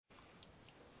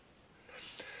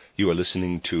You are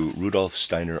listening to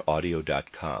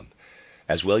RudolfSteinerAudio.com.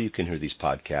 As well, you can hear these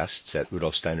podcasts at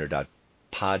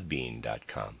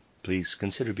RudolfSteiner.podbean.com. Please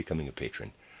consider becoming a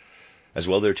patron. As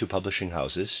well, there are two publishing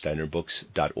houses,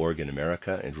 SteinerBooks.org in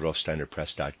America and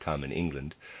RudolfSteinerPress.com in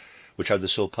England, which are the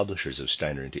sole publishers of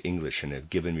Steiner into English and have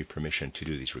given me permission to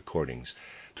do these recordings.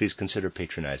 Please consider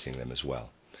patronizing them as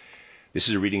well. This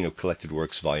is a reading of Collected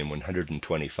Works, Volume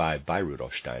 125 by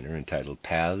Rudolf Steiner, entitled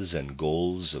Paths and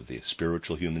Goals of the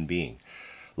Spiritual Human Being,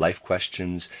 Life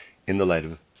Questions in the Light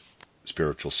of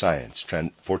Spiritual Science.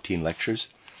 14 lectures,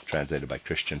 translated by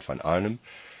Christian von Arnim.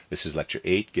 This is Lecture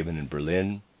 8, given in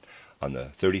Berlin on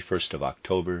the 31st of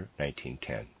October,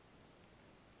 1910.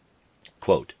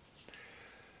 Quote,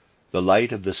 "The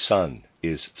light of the sun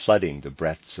is flooding the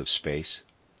breadths of space.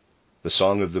 The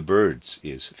song of the birds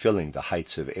is filling the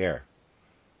heights of air.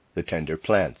 The tender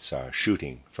plants are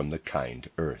shooting from the kind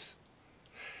earth.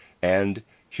 And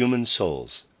human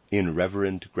souls, in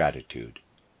reverent gratitude,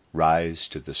 rise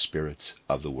to the spirits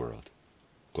of the world."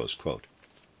 Close quote.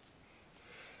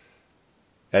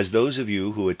 As those of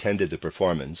you who attended the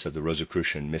performance of the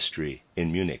Rosicrucian Mystery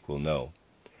in Munich will know,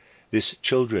 this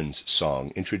children's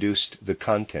song introduced the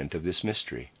content of this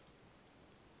mystery.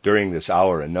 During this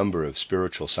hour, a number of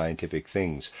spiritual scientific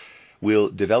things will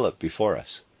develop before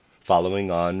us, following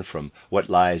on from what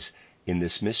lies in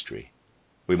this mystery,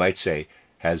 we might say,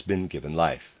 has been given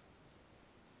life.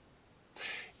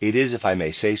 It is, if I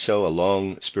may say so, a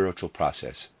long spiritual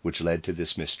process which led to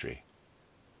this mystery.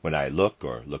 When I look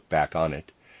back on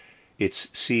it, its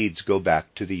seeds go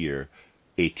back to the year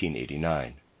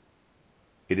 1889.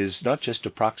 It is not just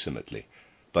approximately,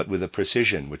 but with a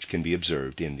precision which can be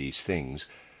observed in these things,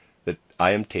 that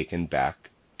I am taken back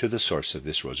to the source of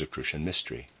this Rosicrucian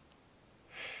mystery.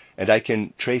 And I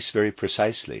can trace very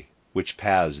precisely which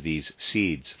paths these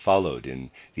seeds followed in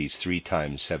these 3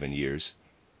 times 7 years,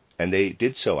 and they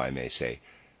did so, I may say,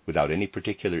 without any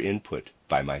particular input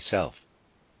by myself,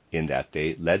 in that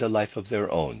they led a life of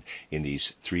their own in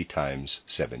these 3 times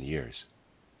 7 years.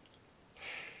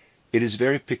 It is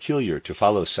very peculiar to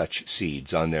follow such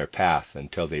seeds on their path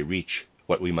until they reach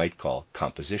what we might call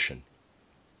composition.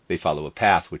 They follow a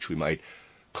path which we might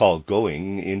call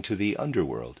going into the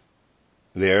underworld.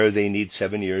 There they need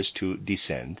 7 years to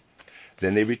descend,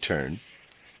 then they return,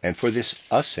 and for this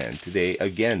ascent they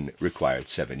again required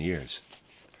 7 years.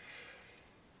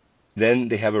 Then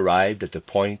they have arrived at the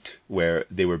point where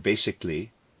they were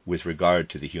basically, with regard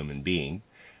to the human being,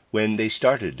 when they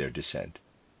started their descent.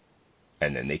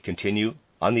 And then they continue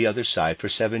on the other side for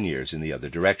 7 years in the other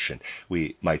direction.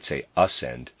 We might say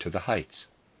ascend to the heights.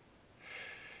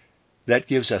 That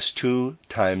gives us 2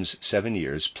 times 7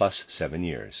 years plus 7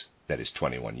 years. That is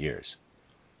 21 years.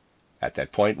 At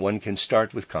that point, one can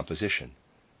start with composition,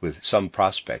 with some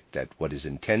prospect that what is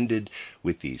intended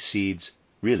with these seeds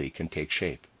really can take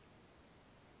shape.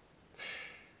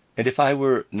 And if I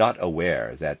were not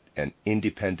aware that an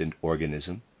independent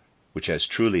organism, which has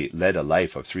truly led a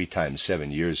life of 3 times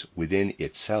 7 years within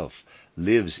itself,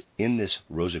 lives in this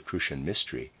Rosicrucian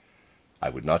mystery, I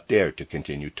would not dare to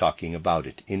continue talking about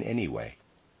it in any way.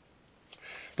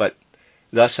 But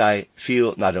thus I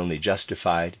feel not only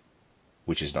justified,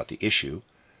 which is not the issue,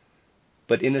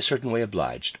 but in a certain way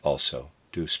obliged also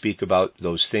to speak about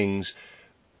those things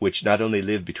which not only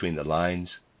live between the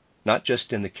lines, not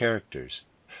just in the characters,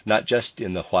 not just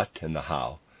in the what and the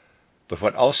how, but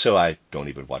what also I don't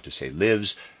even want to say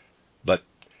lives, but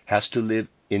has to live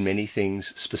in many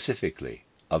things specifically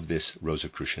of this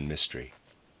Rosicrucian mystery.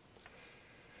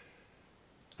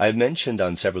 I have mentioned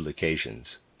on several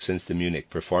occasions, since the Munich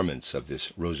performance of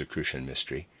this Rosicrucian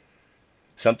mystery,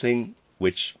 something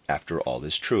which, after all,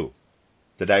 is true,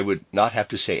 that I would not have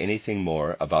to say anything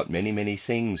more about many, many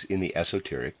things in the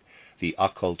esoteric, the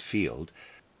occult field,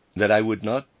 that I would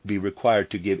not be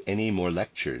required to give any more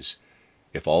lectures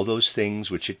if all those things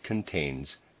which it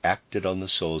contains acted on the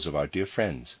souls of our dear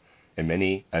friends and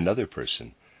many another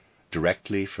person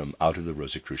directly from out of the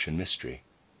Rosicrucian mystery.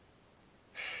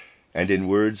 And in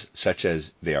words such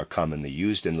as they are commonly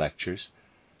used in lectures,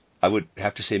 I would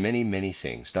have to say many, many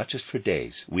things, not just for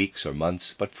days, weeks, or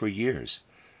months, but for years,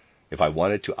 if I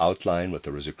wanted to outline what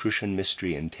the Rosicrucian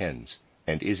mystery intends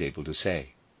and is able to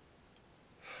say.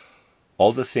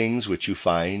 All the things which you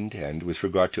find, and with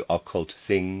regard to occult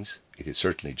things, it is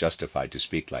certainly justified to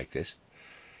speak like this,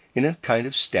 in a kind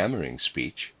of stammering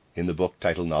speech, in the book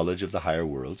titled Knowledge of the Higher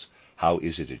Worlds, How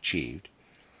Is It Achieved?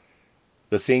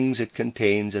 The things it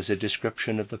contains as a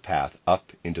description of the path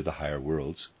up into the higher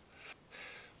worlds,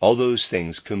 all those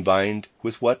things combined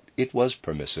with what it was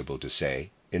permissible to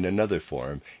say in another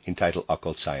form entitled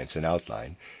Occult Science and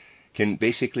Outline, can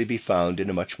basically be found in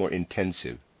a much more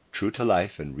intensive,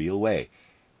 true-to-life and real way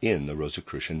in the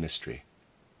Rosicrucian mystery.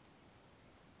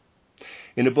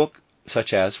 In a book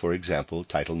such as, for example,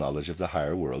 Title Knowledge of the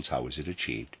Higher Worlds, How Was It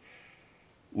Achieved?,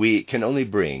 we can only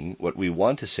bring what we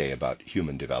want to say about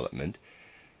human development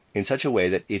in such a way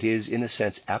that it is, in a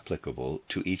sense, applicable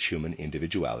to each human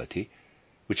individuality,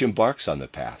 which embarks on the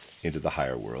path into the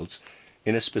higher worlds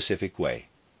in a specific way,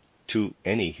 to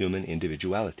any human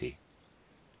individuality.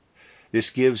 This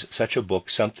gives such a book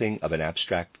something of an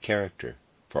abstract character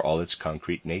for all its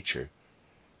concrete nature.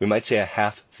 We might say a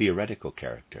half-theoretical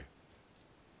character.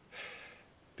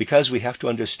 Because we have to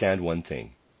understand one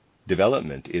thing.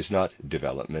 Development is not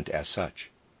development as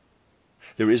such.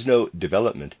 There is no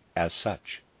development as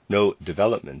such, no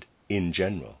development in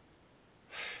general.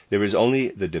 There is only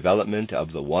the development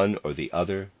of the one or the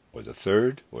other, or the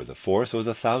third, or the fourth, or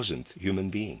the thousandth human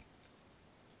being.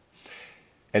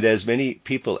 And as many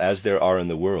people as there are in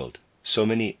the world, so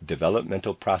many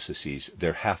developmental processes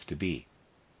there have to be.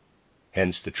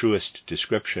 Hence, the truest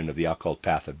description of the occult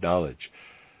path of knowledge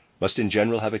must in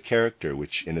general have a character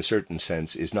which, in a certain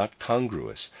sense, is not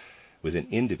congruous with an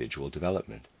individual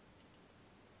development.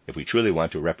 If we truly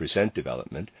want to represent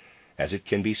development, as it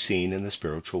can be seen in the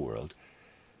spiritual world,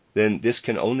 then this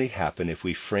can only happen if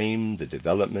we frame the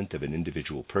development of an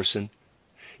individual person,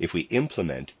 if we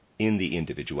implement in the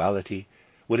individuality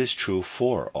what is true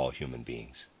for all human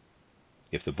beings.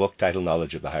 If the book Title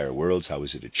Knowledge of the Higher Worlds, How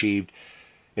Was It Achieved?,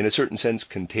 in a certain sense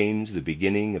contains the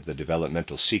beginning of the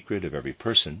developmental secret of every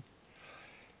person,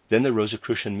 then the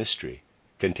Rosicrucian mystery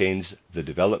contains the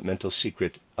developmental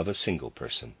secret of a single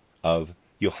person, of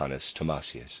Johannes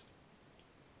Thomasius.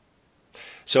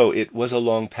 So it was a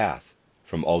long path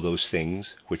from all those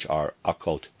things which are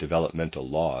occult developmental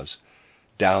laws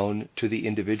down to the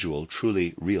individual,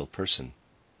 truly real person.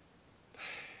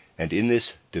 And in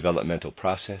this developmental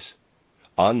process,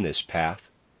 on this path,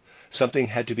 something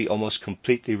had to be almost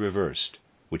completely reversed,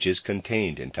 which is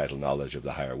contained in Title Knowledge of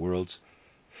the Higher Worlds,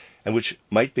 and which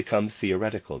might become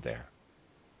theoretical there.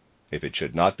 If it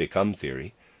should not become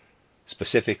theory,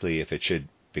 specifically if it should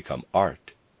become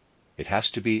art, it has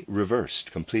to be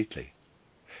reversed completely,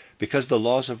 because the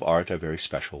laws of art are very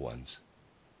special ones.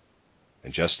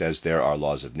 And just as there are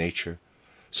laws of nature,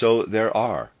 so there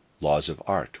are laws of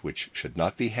art which should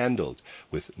not be handled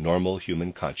with normal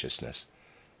human consciousness,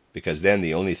 because then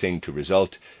the only thing to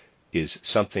result is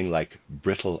something like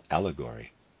brittle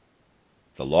allegory.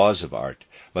 The laws of art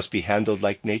must be handled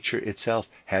like nature itself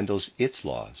handles its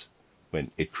laws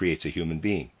when it creates a human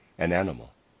being, an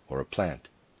animal, or a plant.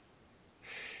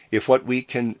 If what we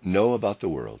can know about the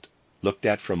world, looked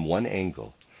at from one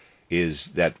angle,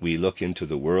 is that we look into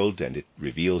the world and it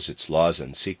reveals its laws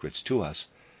and secrets to us,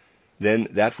 then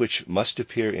that which must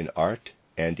appear in art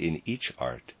and in each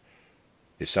art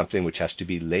is something which has to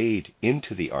be laid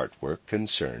into the artwork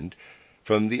concerned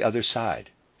from the other side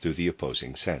through the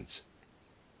opposing sense.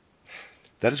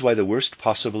 That is why the worst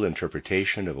possible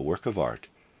interpretation of a work of art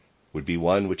would be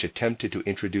one which attempted to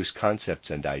introduce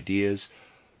concepts and ideas,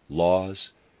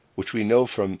 laws, which we know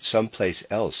from some place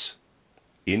else,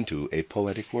 into a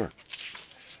poetic work.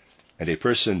 And a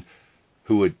person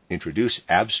who would introduce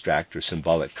abstract or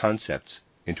symbolic concepts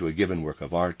into a given work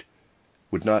of art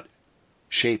would not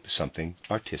shape something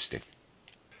artistic.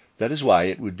 That is why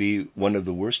it would be one of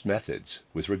the worst methods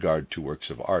with regard to works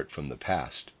of art from the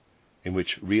past, in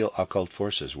which real occult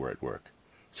forces were at work,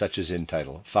 such as in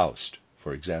title Faust,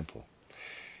 for example,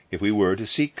 if we were to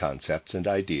seek concepts and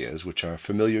ideas which are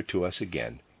familiar to us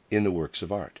again in the works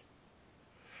of art.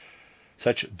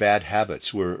 Such bad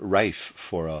habits were rife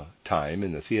for a time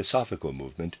in the Theosophical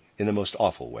movement in the most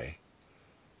awful way.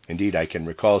 Indeed, I can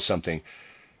recall something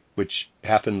which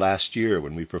happened last year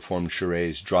when we performed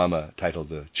Chouret's drama titled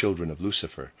The Children of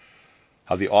Lucifer,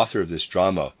 how the author of this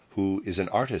drama, who is an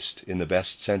artist in the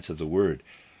best sense of the word,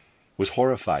 was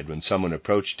horrified when someone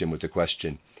approached him with the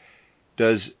question,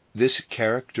 "Does this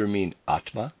character mean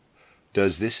Atma?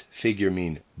 Does this figure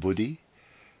mean Buddhi?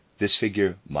 This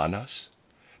figure Manas?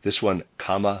 This one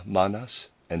Kama Manas?"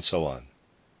 and so on.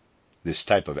 This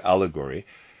type of allegory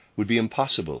would be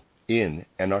impossible in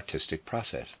an artistic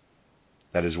process.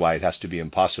 That is why it has to be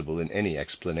impossible in any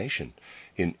explanation,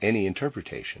 in any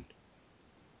interpretation.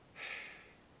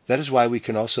 That is why we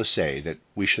can also say that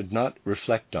we should not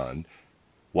reflect on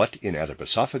what, in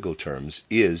anthroposophical terms,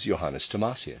 is Johannes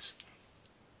Thomasius.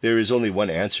 There is only one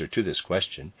answer to this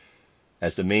question.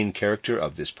 As the main character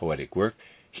of this poetic work,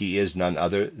 he is none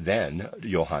other than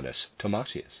Johannes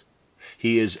Thomasius.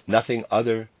 He is nothing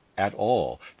other at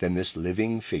all than this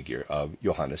living figure of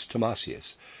Johannes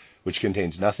Thomasius, which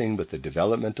contains nothing but the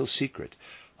developmental secret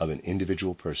of an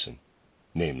individual person,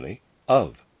 namely,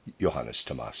 of Johannes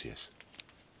Thomasius.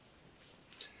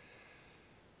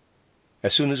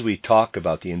 As soon as we talk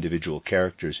about the individual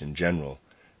characters in general,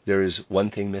 there is one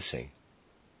thing missing.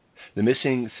 The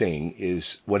missing thing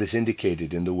is what is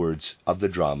indicated in the words of the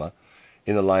drama,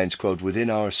 in the lines, quote,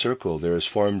 "Within our circle there is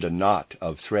formed a knot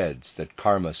of threads that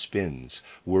karma spins,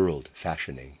 world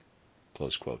fashioning,"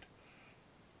 close quote.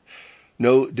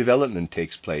 No development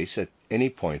takes place at any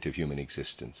point of human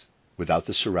existence without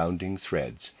the surrounding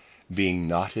threads being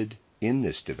knotted in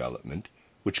this development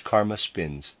which karma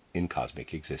spins in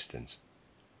cosmic existence.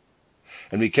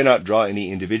 And we cannot draw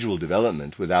any individual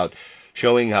development without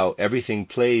showing how everything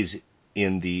plays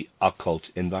in the occult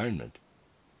environment.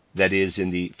 That is, in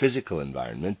the physical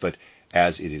environment, but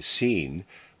as it is seen,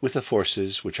 with the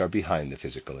forces which are behind the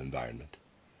physical environment.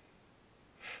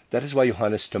 That is why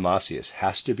Johannes Thomasius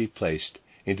has to be placed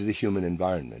into the human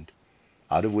environment,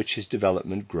 out of which his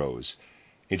development grows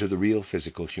into the real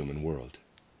physical human world.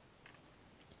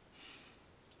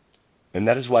 And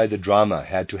that is why the drama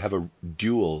had to have a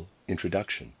dual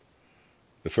introduction.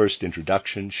 The first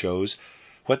introduction shows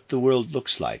what the world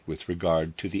looks like with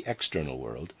regard to the external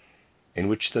world, in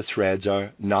which the threads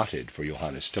are knotted for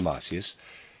Johannes Thomasius,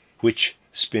 which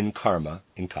spin karma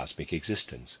in cosmic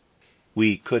existence.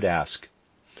 We could ask,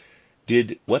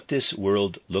 did what this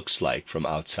world looks like from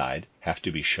outside have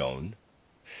to be shown?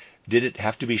 Did it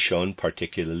have to be shown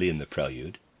particularly in the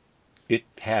prelude? It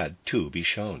had to be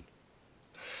shown.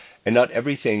 And not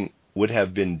everything would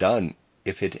have been done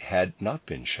if it had not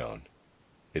been shown.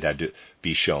 It had to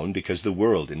be shown because the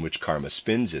world in which karma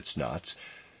spins its knots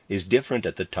is different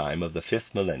at the time of the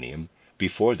 5th millennium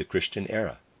before the Christian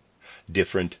era,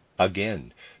 different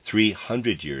again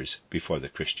 300 years before the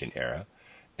Christian era,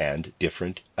 and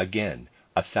different again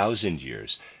 1,000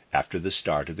 years after the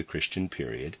start of the Christian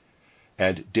period,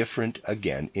 and different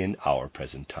again in our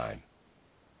present time.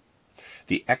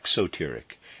 The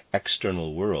exoteric,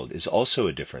 external world is also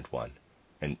a different one,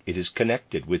 and it is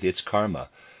connected with its karma,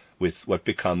 with what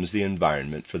becomes the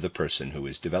environment for the person who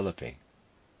is developing.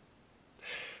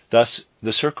 Thus,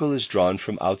 the circle is drawn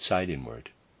from outside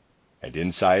inward, and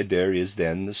inside there is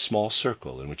then the small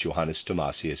circle in which Johannes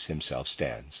Thomasius himself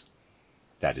stands.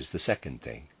 That is the second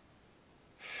thing.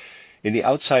 In the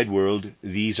outside world,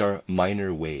 these are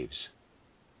minor waves.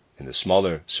 In the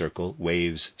smaller circle,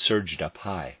 waves surged up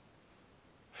high.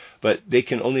 But they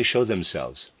can only show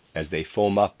themselves as they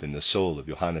foam up in the soul of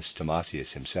Johannes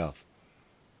Thomasius himself.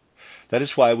 That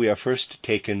is why we are first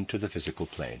taken to the physical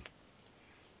plane.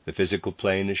 The physical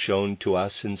plane is shown to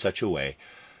us in such a way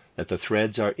that the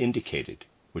threads are indicated,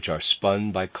 which are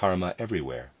spun by karma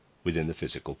everywhere within the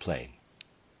physical plane.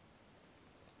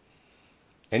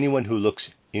 Anyone who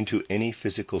looks into any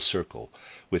physical circle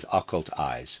with occult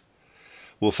eyes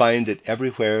will find that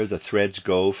everywhere the threads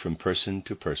go from person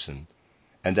to person,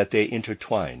 and that they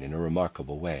intertwine in a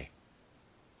remarkable way.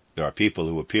 There are people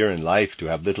who appear in life to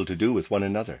have little to do with one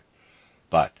another,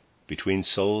 but between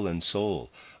soul and soul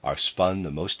are spun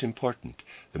the most important,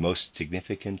 the most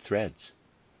significant threads.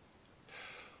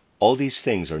 All these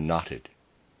things are knotted,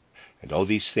 and all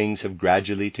these things have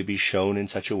gradually to be shown in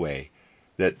such a way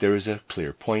that there is a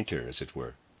clear pointer, as it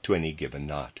were, to any given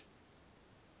knot.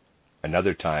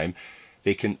 Another time,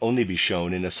 they can only be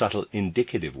shown in a subtle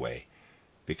indicative way,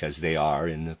 because they are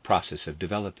in the process of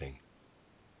developing.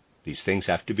 These things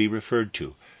have to be referred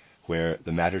to where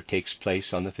the matter takes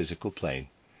place on the physical plane,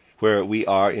 where we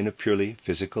are in a purely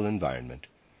physical environment,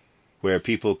 where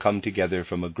people come together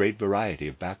from a great variety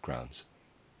of backgrounds.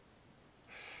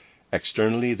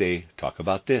 Externally, they talk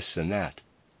about this and that,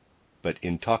 but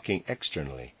in talking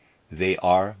externally, they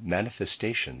are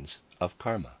manifestations of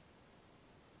karma.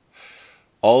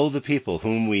 All the people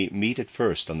whom we meet at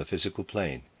first on the physical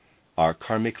plane are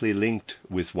karmically linked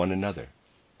with one another,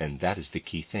 and that is the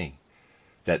key thing,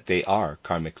 that they are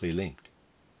karmically linked.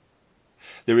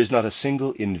 There is not a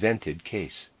single invented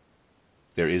case.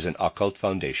 There is an occult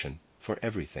foundation for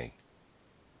everything.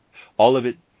 All of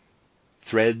it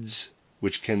threads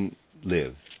which can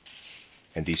live,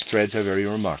 and these threads are very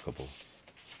remarkable.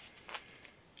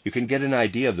 You can get an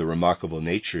idea of the remarkable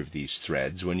nature of these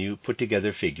threads when you put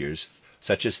together figures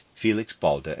such as Felix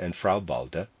Balda and Frau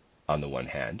Balda on the one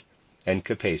hand, and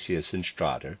Capesius and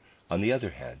Strader on the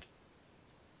other hand.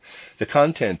 The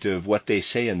content of what they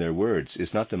say in their words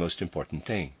is not the most important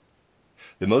thing.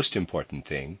 The most important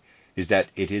thing is that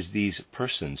it is these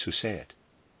persons who say it.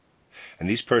 And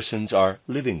these persons are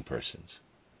living persons,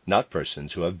 not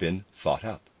persons who have been thought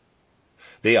up.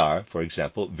 They are, for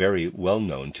example, very well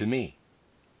known to me.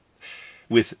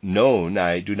 With known,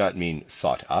 I do not mean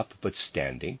thought up, but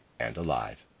standing and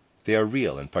alive. They are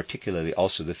real, and particularly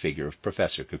also the figure of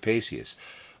Professor Capesius,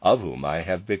 of whom I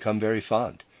have become very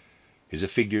fond, is a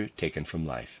figure taken from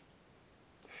life.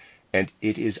 And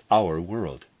it is our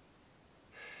world.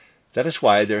 That is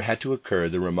why there had to occur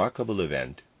the remarkable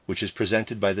event which is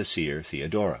presented by the seer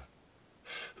Theodora,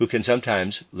 who can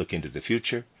sometimes look into the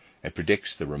future and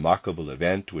predicts the remarkable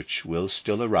event which will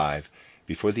still arrive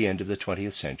before the end of the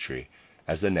 20th century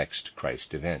as the next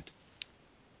Christ event.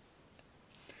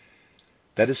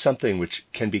 That is something which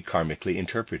can be karmically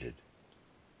interpreted.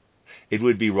 It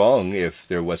would be wrong if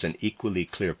there was an equally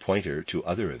clear pointer to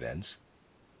other events.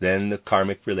 Then the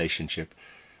karmic relationship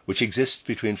which exists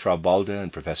between Frau Balde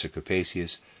and Professor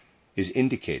Capesius is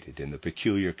indicated in the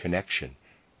peculiar connection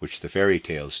which the fairy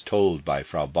tales told by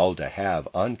Frau Balde have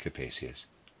on Capesius.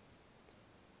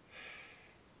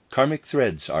 Karmic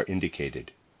threads are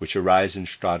indicated, which arise in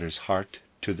Strader's heart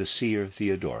to the seer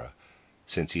Theodora,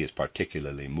 since he is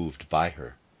particularly moved by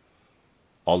her.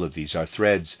 All of these are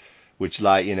threads which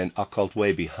lie in an occult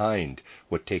way behind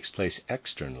what takes place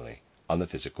externally on the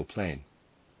physical plane.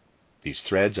 These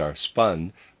threads are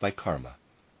spun by karma,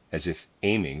 as if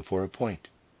aiming for a point.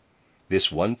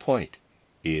 This one point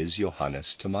is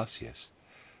Johannes Thomasius.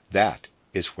 That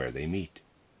is where they meet.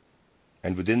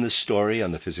 And within the story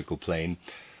on the physical plane,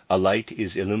 a light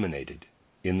is illuminated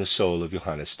in the soul of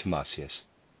Johannes Thomasius,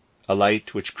 a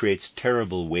light which creates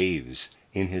terrible waves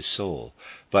in his soul,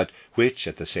 but which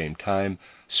at the same time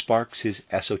sparks his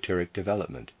esoteric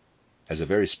development as a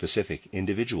very specific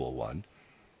individual one,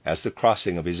 as the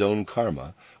crossing of his own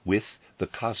karma with the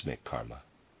cosmic karma.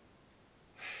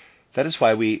 That is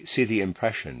why we see the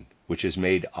impression which is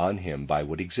made on him by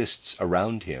what exists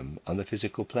around him on the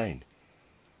physical plane,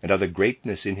 and how the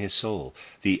greatness in his soul,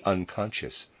 the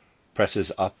unconscious,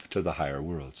 presses up to the higher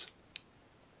worlds.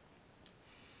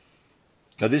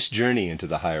 Now this journey into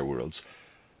the higher worlds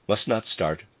must not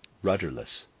start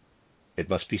rudderless. It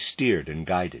must be steered and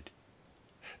guided.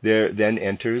 There then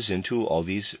enters into all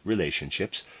these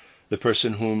relationships the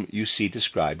person whom you see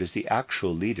described as the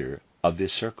actual leader of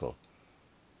this circle,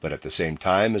 but at the same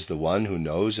time as the one who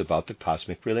knows about the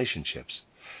cosmic relationships,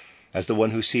 as the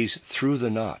one who sees through the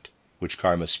knot which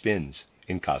karma spins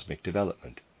in cosmic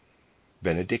development.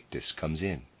 Benedictus comes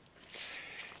in,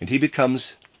 and he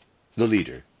becomes the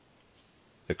leader.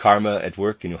 The karma at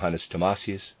work in Johannes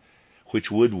Thomasius, which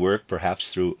would work perhaps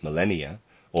through millennia,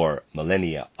 or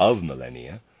millennia of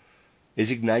millennia,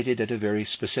 is ignited at a very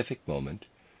specific moment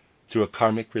through a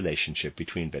karmic relationship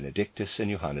between Benedictus and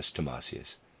Johannes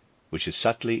Thomasius, which is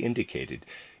subtly indicated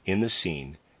in the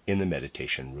scene in the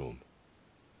meditation room.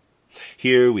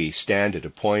 Here we stand at a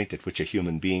point at which a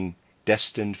human being,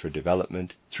 destined for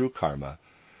development through karma,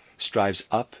 strives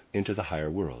up into the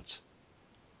higher worlds.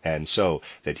 And so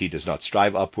that he does not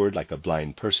strive upward like a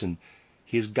blind person,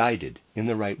 he is guided in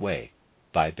the right way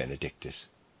by Benedictus.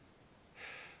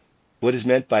 What is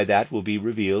meant by that will be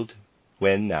revealed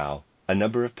when now a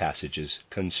number of passages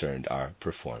concerned are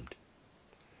performed.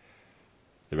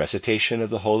 The recitation of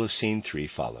the whole of Scene 3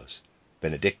 follows.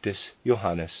 Benedictus,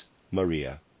 Johannes,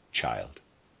 Maria, child.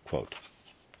 Quote,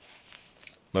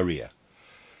 Maria,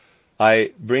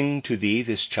 I bring to thee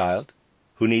this child,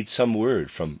 who needs some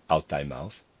word from out thy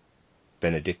mouth.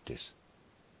 Benedictus,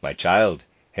 my child,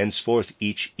 henceforth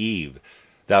each eve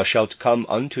thou shalt come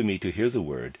unto me to hear the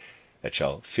word, that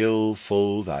shall fill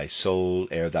full thy soul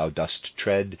ere thou dost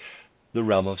tread the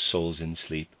realm of souls in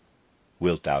sleep.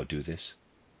 Wilt thou do this?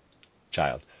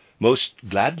 Child, most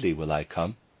gladly will I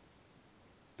come.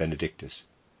 Benedictus,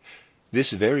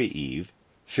 this very eve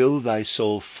fill thy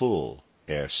soul full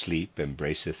ere sleep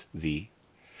embraceth thee,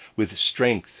 with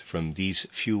strength from these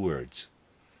few words.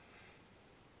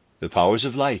 The powers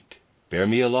of light bear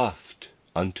me aloft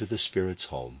unto the Spirit's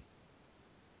home.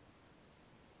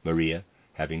 Maria,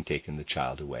 having taken the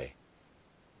child away.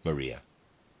 Maria,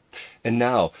 and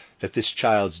now that this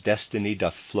child's destiny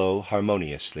doth flow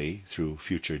harmoniously through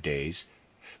future days,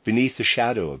 beneath the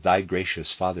shadow of thy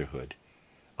gracious fatherhood,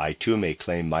 I too may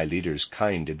claim my leader's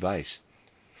kind advice,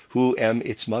 who am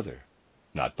its mother,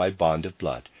 not by bond of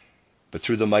blood, but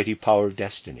through the mighty power of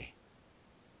destiny.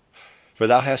 For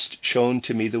thou hast shown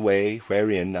to me the way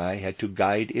wherein I had to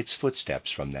guide its footsteps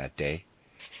from that day,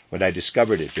 when I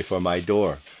discovered it before my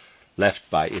door, left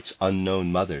by its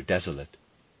unknown mother desolate.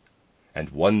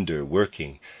 And wonder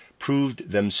working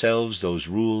proved themselves those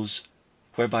rules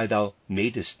whereby thou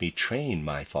madest me train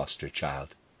my foster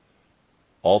child.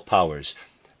 All powers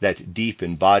that deep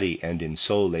in body and in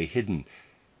soul lay hidden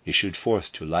issued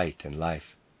forth to light and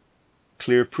life.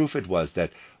 Clear proof it was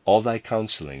that all thy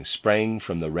counseling sprang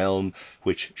from the realm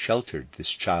which sheltered this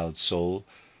child's soul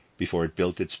before it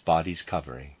built its body's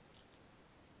covering.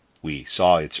 We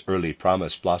saw its early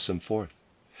promise blossom forth,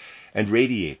 and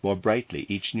radiate more brightly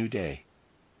each new day.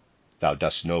 Thou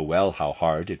dost know well how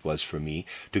hard it was for me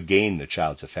to gain the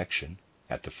child's affection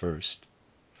at the first.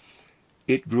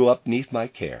 It grew up 'neath my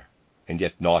care, and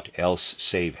yet naught else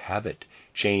save habit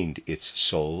chained its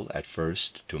soul at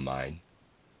first to mine.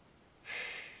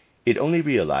 It only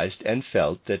realized and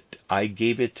felt that I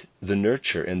gave it the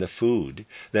nurture and the food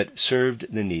that served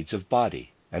the needs of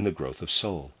body and the growth of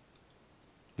soul.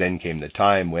 Then came the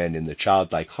time when, in the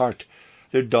childlike heart,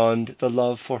 there dawned the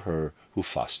love for her who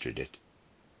fostered it.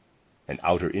 An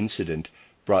outer incident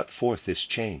brought forth this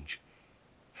change,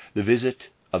 the visit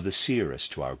of the seeress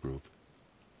to our group.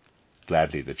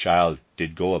 Gladly the child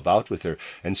did go about with her,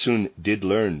 and soon did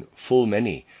learn full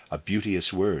many a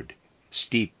beauteous word,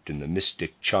 steeped in the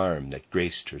mystic charm that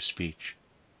graced her speech.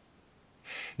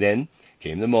 Then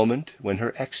came the moment when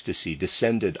her ecstasy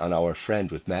descended on our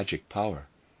friend with magic power.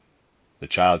 The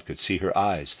child could see her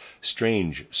eyes,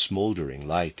 strange smoldering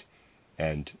light,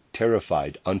 and,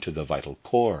 terrified unto the vital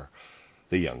core,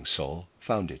 the young soul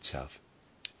found itself.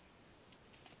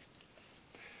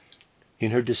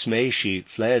 In her dismay she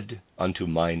fled unto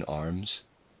mine arms,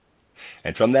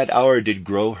 and from that hour did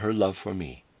grow her love for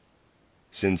me.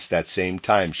 Since that same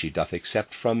time she doth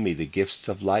accept from me the gifts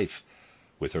of life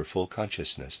with her full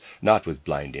consciousness, not with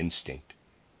blind instinct.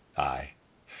 Aye,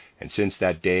 and since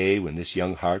that day when this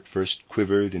young heart first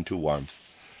quivered into warmth,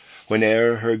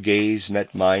 whene'er her gaze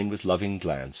met mine with loving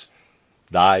glance,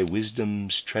 thy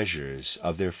wisdom's treasures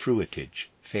of their fruitage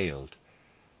failed,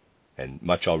 and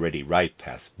much already ripe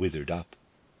hath withered up.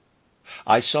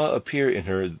 I saw appear in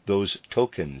her those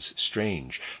tokens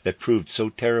strange that proved so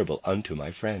terrible unto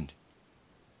my friend.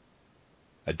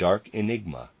 A dark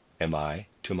enigma am I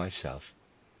to myself,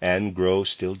 and grow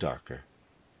still darker.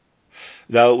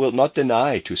 Thou wilt not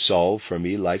deny to solve for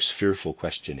me life's fearful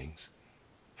questionings.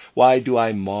 Why do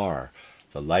I mar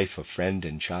the life of friend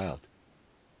and child,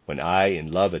 when I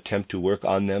in love attempt to work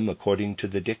on them according to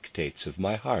the dictates of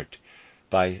my heart,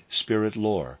 by spirit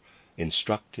lore,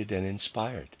 instructed and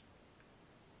inspired?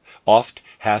 Oft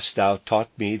hast thou taught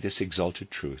me this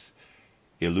exalted truth.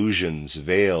 Illusion's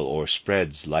veil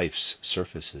o'erspreads life's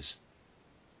surfaces.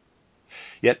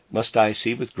 Yet must I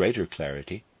see with greater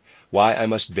clarity why I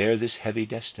must bear this heavy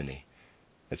destiny,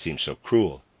 that seems so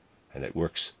cruel and that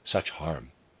works such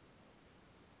harm.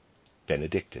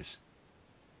 Benedictus.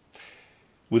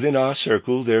 Within our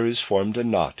circle there is formed a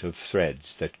knot of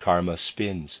threads that karma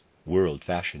spins,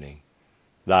 world-fashioning.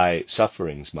 Thy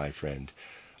sufferings, my friend,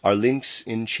 are links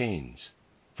in chains,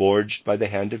 forged by the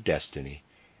hand of destiny,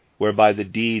 whereby the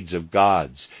deeds of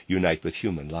gods unite with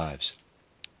human lives.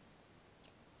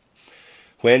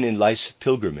 When in life's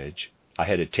pilgrimage I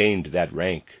had attained that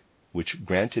rank which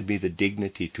granted me the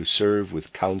dignity to serve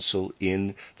with counsel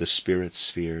in the spirit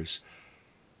spheres,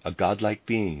 a godlike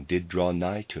being did draw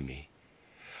nigh to me,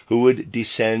 who would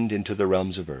descend into the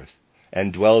realms of earth,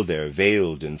 and dwell there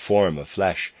veiled in form of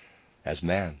flesh, as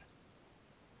man.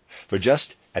 For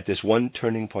just at this one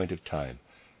turning point of time,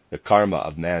 the karma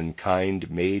of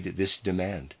mankind made this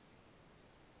demand.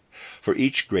 For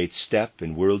each great step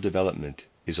in world development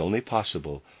is only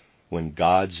possible when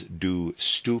gods do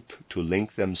stoop to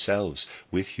link themselves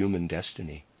with human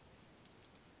destiny.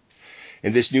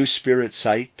 In this new spirit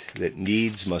sight that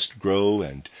needs must grow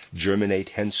and germinate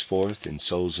henceforth in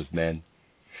souls of men,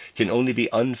 can only be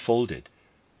unfolded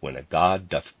when a God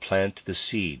doth plant the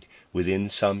seed within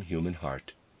some human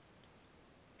heart.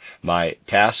 My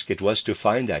task it was to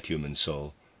find that human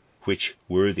soul, which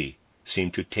worthy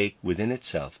seemed to take within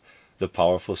itself the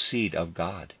powerful seed of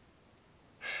God.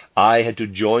 I had to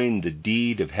join the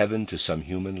deed of heaven to some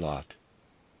human lot.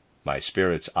 My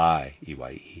spirit's eye,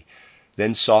 Eye,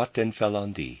 then sought and fell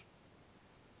on thee.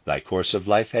 Thy course of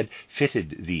life had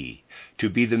fitted thee to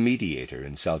be the mediator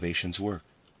in salvation's work.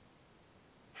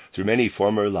 Through many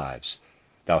former lives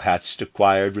thou hadst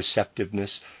acquired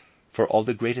receptiveness for all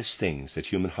the greatest things that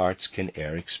human hearts can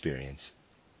e'er experience.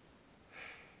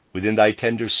 Within thy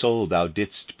tender soul thou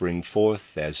didst bring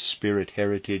forth as spirit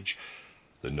heritage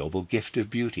the noble gift of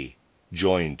beauty,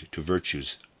 joined to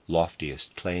virtue's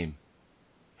loftiest claim.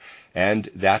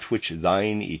 And that which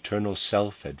thine eternal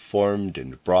self had formed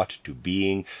and brought to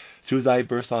being through thy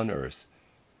birth on earth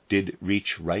did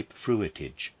reach ripe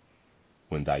fruitage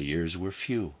when thy years were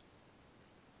few.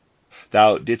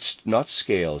 Thou didst not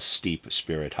scale steep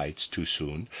spirit heights too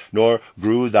soon, nor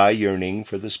grew thy yearning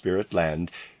for the spirit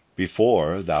land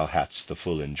before thou hadst the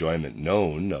full enjoyment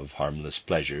known of harmless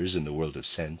pleasures in the world of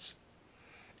sense.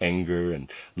 Anger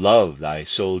and love thy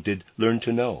soul did learn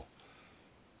to know,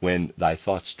 when thy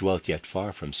thoughts dwelt yet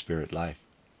far from spirit life.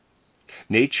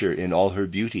 Nature in all her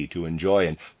beauty to enjoy,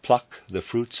 and pluck the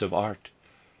fruits of art,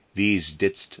 these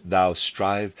didst thou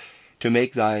strive to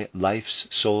make thy life's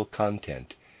sole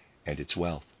content and its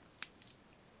wealth.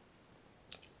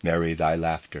 Merry thy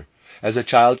laughter, as a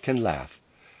child can laugh,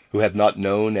 who hath not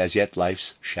known as yet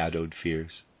life's shadowed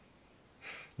fears.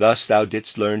 Thus thou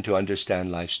didst learn to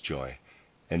understand life's joy,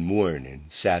 and mourn in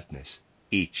sadness,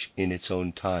 each in its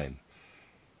own time,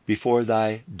 before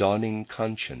thy dawning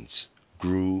conscience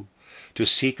grew to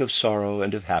seek of sorrow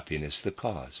and of happiness the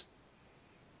cause.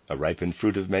 A ripened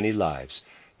fruit of many lives,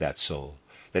 that soul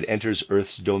that enters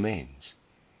earth's domains,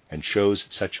 and shows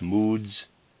such moods.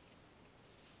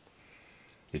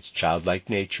 Its childlike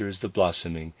nature is the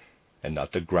blossoming, and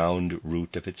not the ground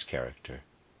root of its character.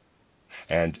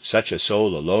 And such a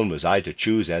soul alone was I to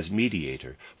choose as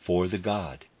mediator for the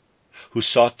God, who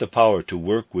sought the power to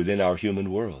work within our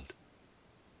human world.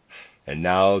 And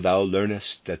now thou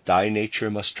learnest that thy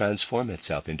nature must transform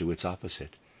itself into its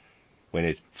opposite, when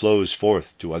it flows forth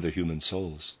to other human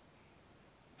souls.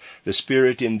 The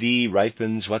spirit in thee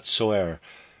ripens whatsoe'er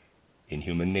in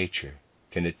human nature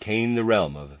can attain the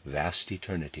realm of vast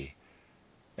eternity,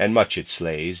 and much it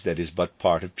slays that is but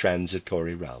part of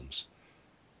transitory realms.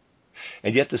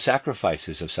 And yet the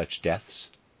sacrifices of such deaths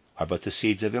are but the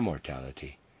seeds of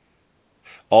immortality.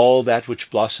 All that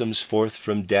which blossoms forth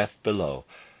from death below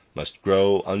must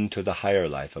grow unto the higher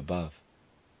life above.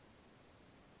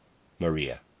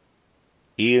 Maria,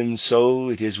 e'en so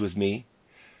it is with me.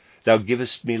 Thou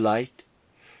givest me light,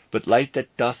 but light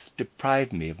that doth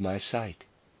deprive me of my sight,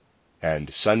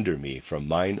 and sunder me from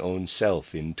mine own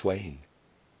self in twain.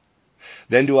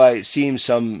 Then do I seem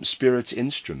some spirit's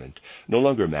instrument, no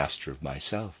longer master of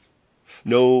myself.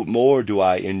 No more do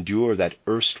I endure that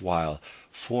erstwhile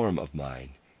form of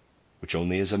mine, which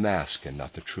only is a mask and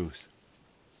not the truth.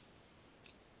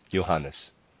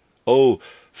 Johannes, O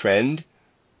friend,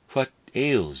 what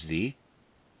ails thee?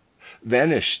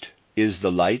 Vanished is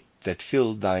the light that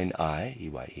filled thine eye,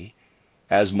 Iwai.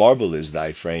 As marble is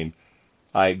thy frame.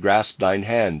 I grasp thine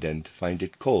hand and find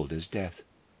it cold as death.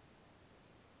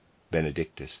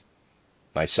 Benedictus,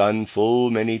 my son, full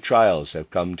many trials have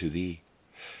come to thee,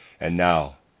 and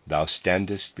now thou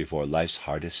standest before life's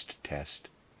hardest test.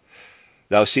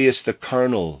 Thou seest the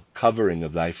carnal covering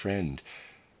of thy friend,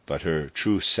 but her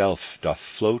true self doth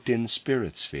float in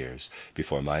spirit spheres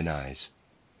before mine eyes.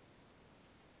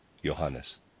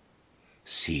 Johannes,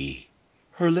 see,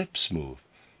 her lips move,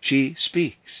 she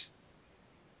speaks.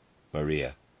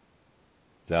 Maria,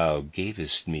 thou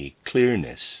gavest me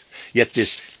clearness, yet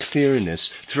this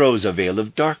clearness throws a veil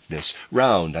of darkness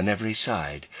round on every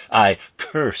side. I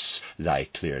curse thy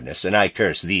clearness, and I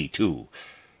curse thee too,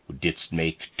 who didst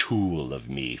make tool of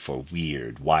me for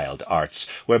weird, wild arts,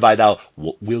 whereby thou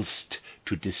willst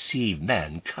to deceive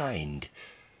mankind.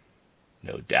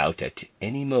 No doubt at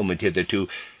any moment hitherto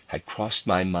had crossed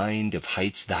my mind of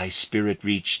heights thy spirit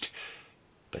reached,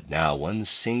 but now one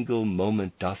single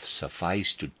moment doth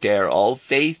suffice to tear all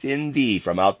faith in thee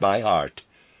from out my heart.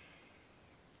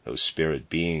 Those spirit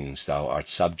beings thou art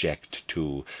subject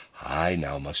to, I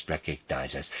now must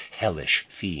recognize as hellish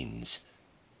fiends.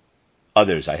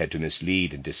 Others I had to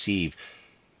mislead and deceive,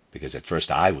 because at first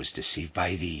I was deceived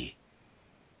by thee.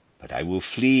 But I will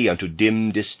flee unto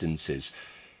dim distances,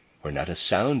 where not a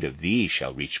sound of thee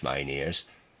shall reach mine ears,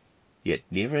 yet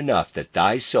near enough that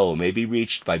thy soul may be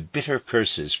reached by bitter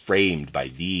curses framed by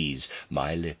these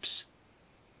my lips.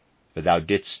 For thou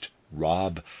didst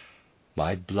rob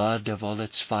my blood of all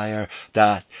its fire,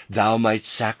 that thou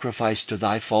mightst sacrifice to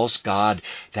thy false god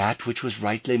that which was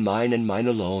rightly mine and mine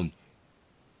alone.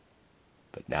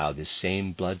 But now this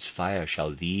same blood's fire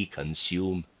shall thee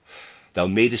consume. Thou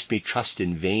madest me trust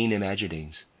in vain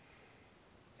imaginings.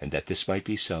 And that this might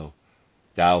be so,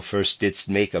 thou first didst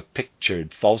make a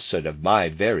pictured falsehood of my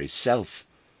very self.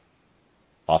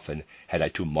 Often had I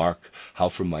to mark how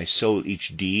from my soul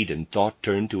each deed and thought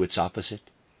turned to its opposite.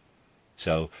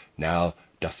 So now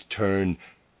doth turn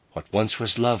what once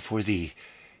was love for thee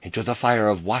into the fire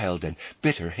of wild and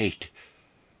bitter hate.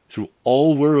 Through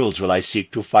all worlds will I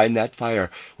seek to find that fire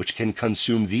which can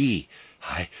consume thee.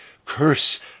 I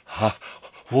curse,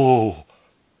 woe.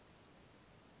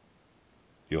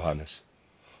 Johannes,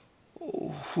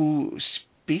 who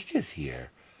speaketh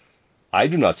here? I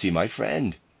do not see my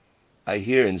friend. I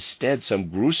hear instead some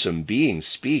gruesome being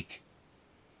speak.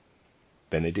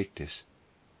 Benedictus,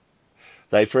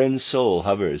 thy friend's soul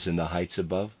hovers in the heights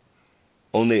above.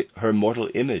 Only her mortal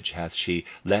image hath she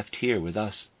left here with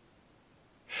us.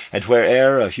 And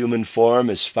where'er a human form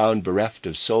is found bereft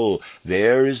of soul,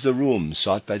 there is the room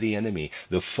sought by the enemy,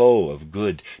 the foe of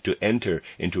good, to enter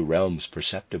into realms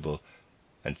perceptible,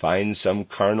 and find some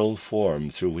carnal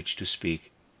form through which to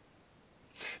speak.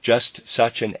 Just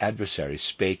such an adversary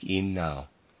spake e'en now,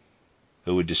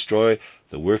 who would destroy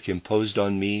the work imposed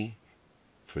on me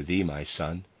for thee, my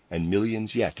son, and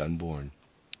millions yet unborn.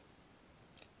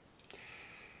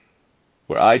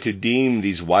 Were I to deem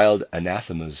these wild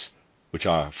anathemas, which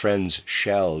our friends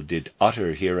Shell did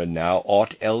utter here and now,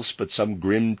 aught else but some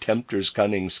grim tempter's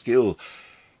cunning skill,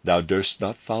 thou durst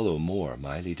not follow more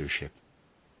my leadership.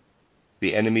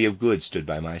 The enemy of good stood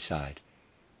by my side,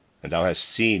 and thou hast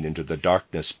seen into the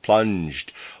darkness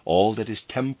plunged all that is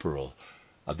temporal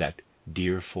of that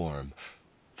dear form,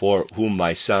 for whom,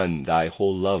 my son, thy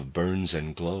whole love burns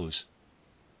and glows.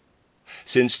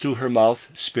 Since through her mouth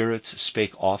spirits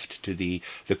spake oft to thee,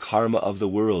 the karma of the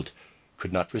world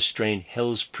could not restrain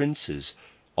hell's princes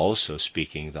also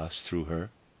speaking thus through her.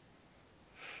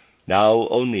 Now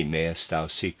only mayest thou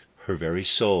seek her very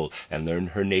soul, and learn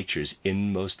her nature's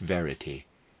inmost verity.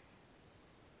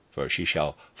 For she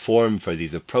shall form for thee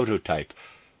the prototype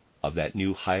of that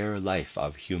new higher life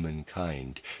of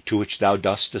humankind, to which thou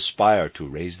dost aspire to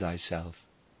raise thyself.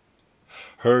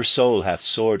 Her soul hath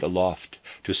soared aloft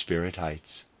to spirit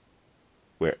heights,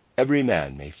 where every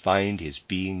man may find his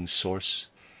being's source,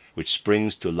 which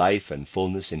springs to life and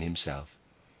fullness in himself.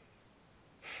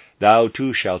 Thou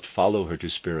too shalt follow her to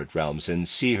spirit realms, and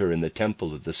see her in the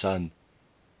temple of the sun.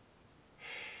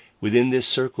 Within this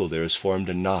circle there is formed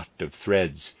a knot of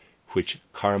threads which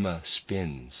karma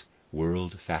spins,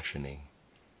 world fashioning.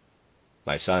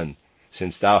 My son,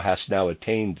 since thou hast now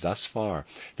attained thus far,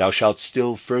 thou shalt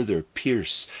still further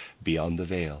pierce beyond the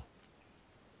veil.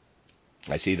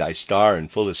 I see thy star in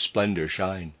fullest splendor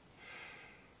shine.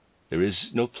 There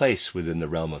is no place within the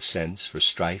realm of sense for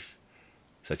strife,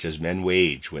 such as men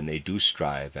wage when they do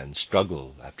strive and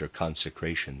struggle after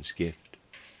consecration's gift.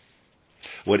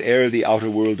 Whate'er the outer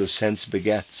world of sense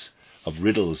begets, of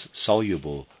riddles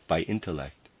soluble by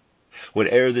intellect,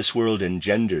 whate'er this world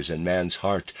engenders in man's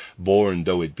heart, born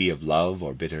though it be of love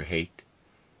or bitter hate,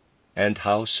 and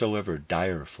howsoever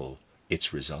direful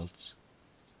its results,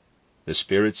 the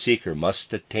spirit seeker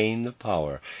must attain the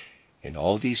power in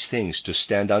all these things to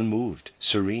stand unmoved,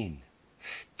 serene,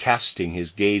 casting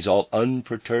his gaze all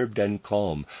unperturbed and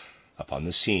calm upon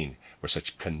the scene where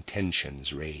such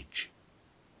contentions rage.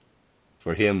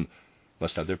 For him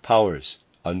must other powers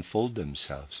unfold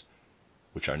themselves,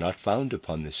 which are not found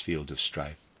upon this field of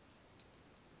strife.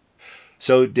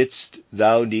 So didst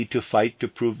thou need to fight to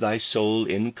prove thy soul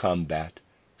in combat,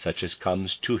 such as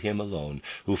comes to him alone,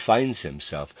 who finds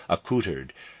himself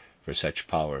accoutred for such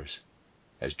powers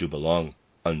as do belong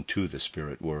unto the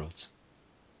spirit worlds.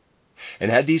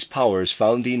 And had these powers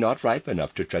found thee not ripe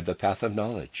enough to tread the path of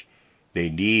knowledge, they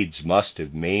needs must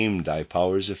have maimed thy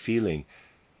powers of feeling,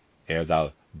 ere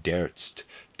thou daredst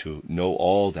to know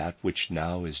all that which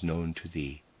now is known to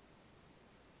thee.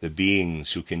 The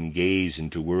beings who can gaze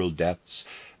into world depths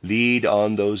lead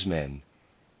on those men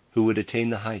who would attain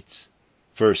the heights,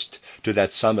 first to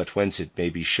that summit whence it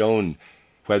may be shown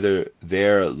whether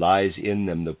there lies in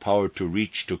them the power to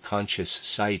reach to conscious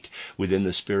sight within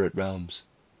the spirit realms.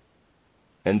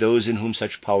 And those in whom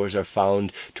such powers are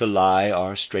found to lie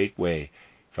are straightway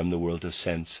from the world of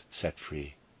sense set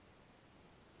free.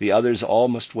 The others all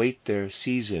must wait their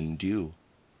season due.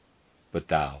 But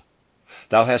thou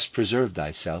hast preserved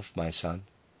thyself, my son,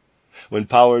 when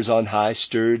powers on high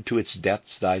stirred to its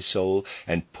depths thy soul,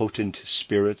 and potent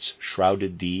spirits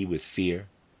shrouded thee with fear.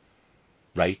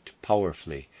 Right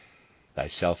powerfully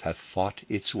thyself hath fought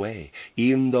its way,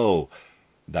 e'en though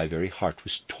thy very heart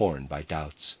was torn by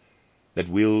doubts that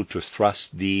will to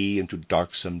thrust thee into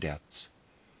darksome depths.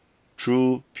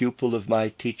 True pupil of my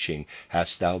teaching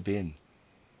hast thou been,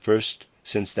 first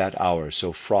since that hour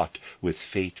so fraught with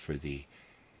fate for thee,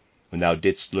 when thou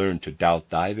didst learn to doubt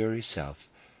thy very self,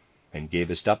 and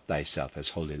gavest up thyself as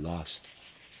wholly lost.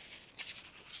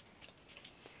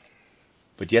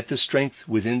 But yet the strength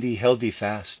within thee held thee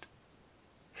fast.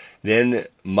 Then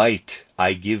might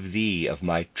I give thee of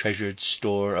my treasured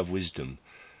store of wisdom,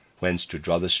 whence to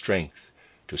draw the strength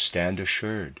to stand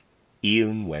assured,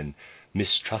 e'en when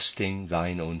mistrusting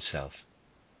thine own self.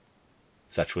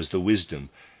 Such was the wisdom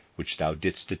which thou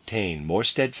didst attain, more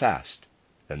steadfast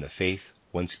than the faith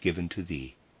once given to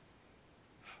thee.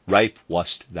 Ripe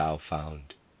wast thou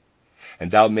found,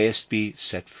 and thou mayest be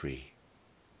set free.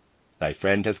 Thy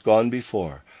friend hath gone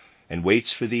before, and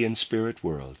waits for thee in spirit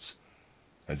worlds,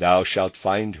 and thou shalt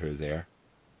find her there.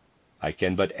 I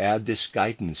can but add this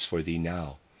guidance for thee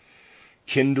now.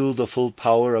 Kindle the full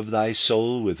power of thy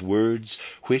soul with words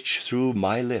which through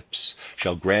my lips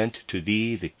shall grant to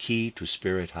thee the key to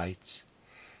spirit heights,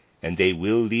 and they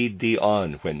will lead thee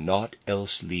on when naught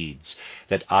else leads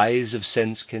that eyes of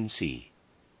sense can see.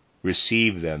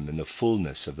 receive them in the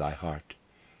fullness of thy heart.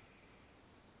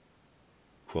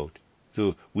 Quote,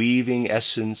 the weaving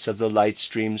essence of the light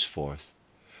streams forth,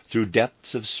 through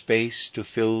depths of space to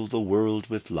fill the world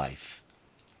with life.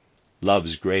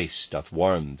 Love's grace doth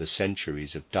warm the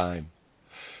centuries of time,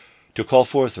 to call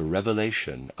forth a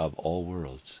revelation of all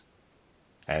worlds.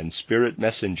 And spirit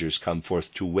messengers come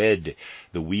forth to wed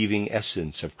the weaving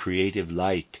essence of creative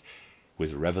light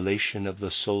with revelation of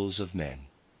the souls of men.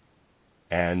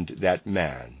 And that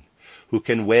man, who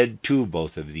can wed to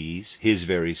both of these, his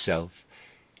very self,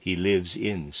 he lives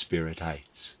in spirit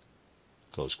heights.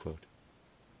 Close quote.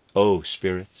 O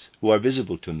spirits, who are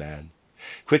visible to man,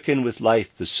 quicken with life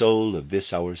the soul of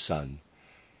this our Son.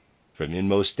 From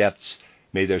inmost depths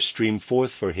may there stream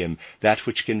forth for him that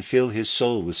which can fill his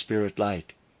soul with spirit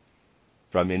light.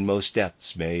 From inmost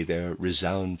depths may there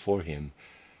resound for him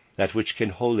that which can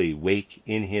wholly wake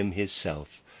in him his self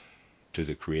to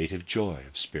the creative joy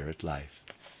of spirit life.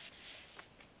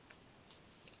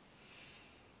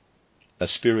 A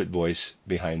spirit voice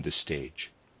behind the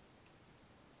stage.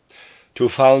 To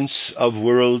founts of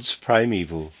worlds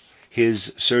primeval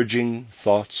his surging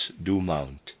thoughts do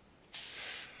mount.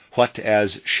 What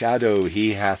as shadow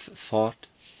he hath thought,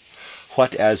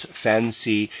 what as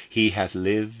fancy he hath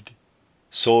lived,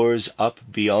 soars up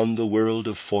beyond the world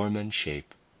of form and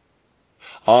shape,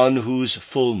 on whose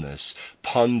fullness,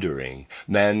 pondering,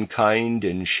 mankind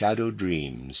in shadow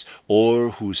dreams, o'er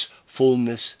whose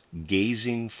fullness,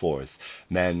 gazing forth,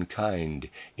 mankind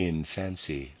in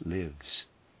fancy lives.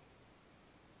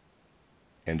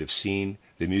 End of scene.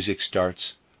 The music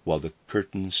starts while the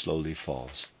curtain slowly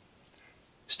falls.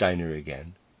 Steiner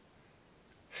again.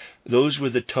 Those were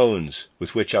the tones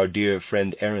with which our dear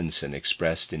friend Aronson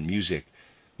expressed in music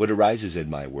what arises in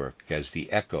my work as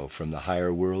the echo from the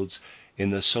higher worlds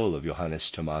in the soul of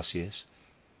Johannes Thomasius,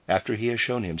 after he has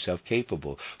shown himself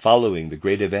capable, following the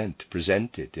great event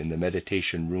presented in the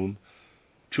meditation room,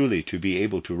 truly to be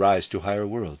able to rise to higher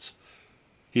worlds.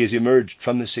 He has emerged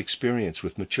from this experience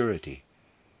with maturity.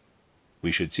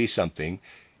 We should see something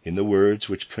in the words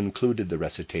which concluded the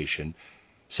recitation,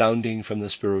 sounding from the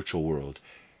spiritual world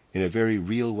in a very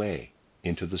real way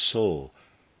into the soul,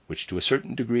 which to a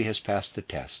certain degree has passed the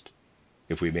test,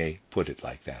 if we may put it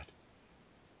like that.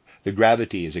 The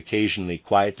gravity is occasionally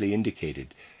quietly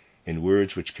indicated in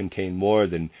words which contain more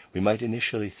than we might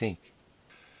initially think.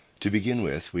 To begin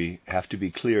with, we have to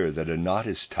be clear that a knot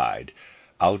is tied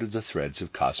out of the threads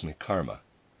of cosmic karma,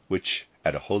 which,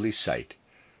 at a holy site,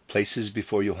 places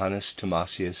before Johannes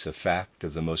Thomasius a fact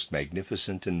of the most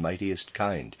magnificent and mightiest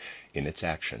kind in its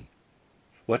action.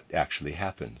 What actually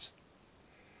happens?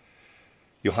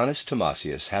 Johannes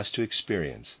Thomasius has to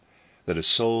experience that a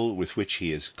soul with which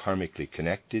he is karmically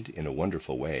connected in a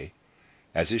wonderful way,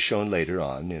 as is shown later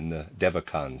on in the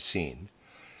Devachan scene,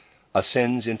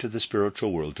 ascends into the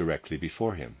spiritual world directly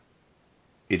before him.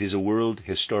 It is a world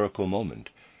historical moment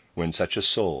when such a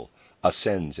soul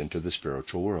ascends into the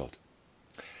spiritual world.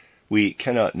 We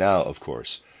cannot now, of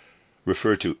course,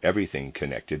 refer to everything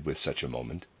connected with such a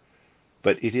moment,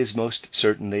 but it is most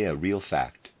certainly a real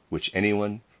fact which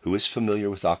anyone who is familiar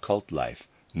with occult life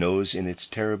knows in its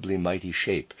terribly mighty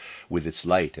shape with its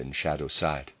light and shadow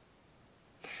side.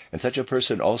 And such a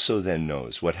person also then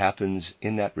knows what happens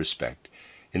in that respect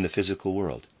in the physical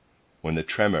world, when the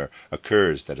tremor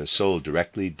occurs that a soul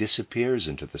directly disappears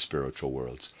into the spiritual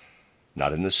worlds,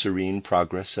 not in the serene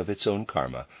progress of its own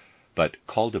karma, but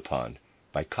called upon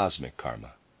by cosmic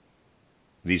karma.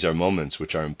 These are moments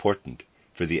which are important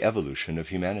for the evolution of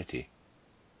humanity.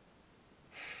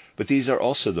 But these are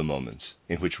also the moments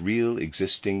in which real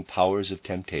existing powers of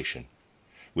temptation,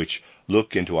 which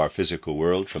look into our physical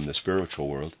world from the spiritual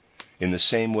world in the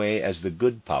same way as the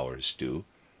good powers do,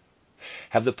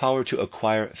 have the power to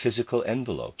acquire physical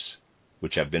envelopes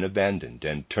which have been abandoned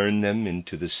and turn them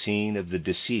into the scene of the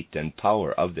deceit and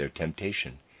power of their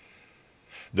temptation.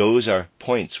 Those are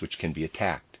points which can be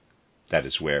attacked. That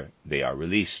is where they are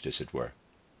released, as it were.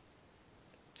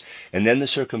 And then the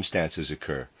circumstances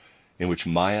occur in which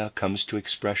Maya comes to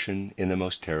expression in the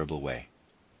most terrible way.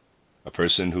 A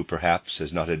person who perhaps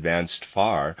has not advanced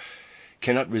far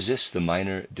cannot resist the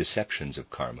minor deceptions of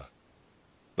karma.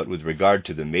 But with regard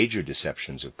to the major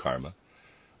deceptions of karma,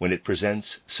 when it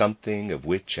presents something of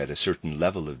which at a certain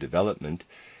level of development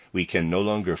we can no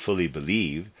longer fully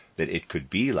believe that it could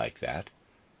be like that,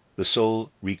 the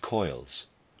soul recoils,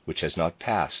 which has not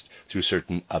passed through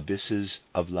certain abysses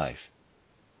of life.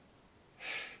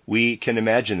 We can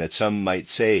imagine that some might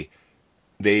say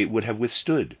they would have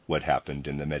withstood what happened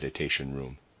in the meditation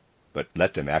room, but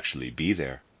let them actually be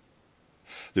there.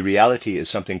 The reality is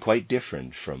something quite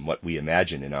different from what we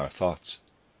imagine in our thoughts.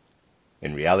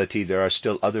 In reality, there are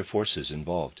still other forces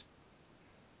involved.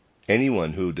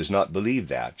 Anyone who does not believe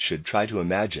that should try to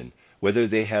imagine whether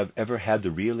they have ever had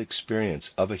the real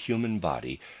experience of a human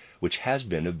body which has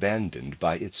been abandoned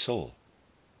by its soul.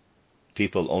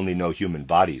 People only know human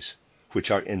bodies which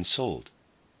are ensouled.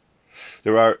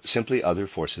 There are simply other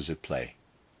forces at play.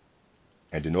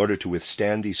 And in order to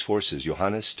withstand these forces,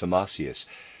 Johannes Thomasius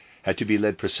had to be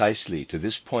led precisely to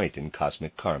this point in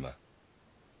cosmic karma.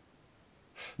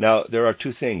 Now, there are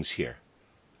two things here.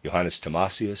 Johannes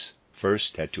Thomasius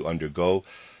first had to undergo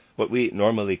what we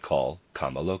normally call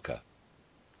Kamaloka.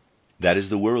 That is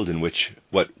the world in which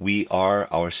what we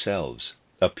are ourselves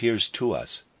appears to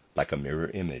us like a mirror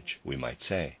image, we might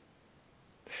say.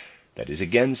 That is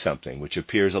again something which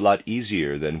appears a lot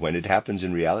easier than when it happens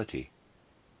in reality.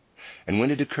 And when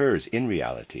it occurs in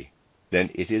reality, then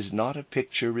it is not a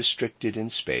picture restricted in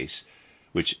space,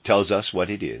 which tells us what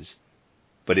it is,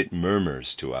 but it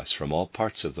murmurs to us from all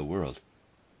parts of the world.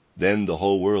 Then the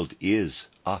whole world is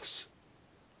us.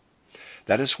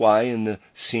 That is why in the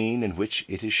scene in which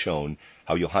it is shown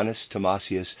how Johannes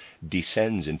Thomasius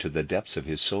descends into the depths of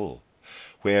his soul,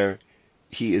 where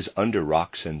he is under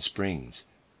rocks and springs,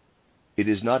 it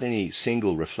is not any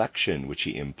single reflection which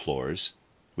he implores,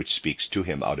 which speaks to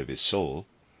him out of his soul,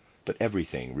 but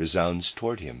everything resounds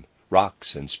toward him,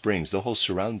 rocks and springs, the whole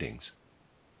surroundings.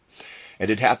 And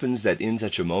it happens that in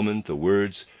such a moment the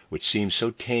words which seem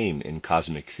so tame in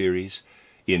cosmic theories,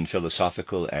 in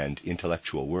philosophical and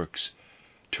intellectual works,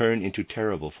 turn into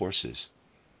terrible forces.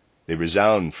 They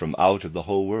resound from out of the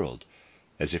whole world,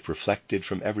 as if reflected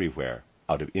from everywhere,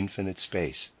 out of infinite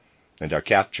space, and are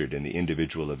captured in the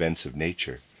individual events of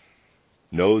nature.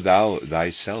 Know thou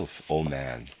thyself, O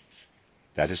man.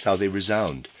 That is how they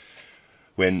resound,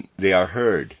 when they are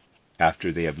heard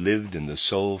after they have lived in the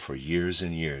soul for years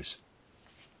and years.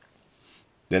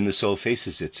 Then the soul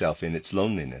faces itself in its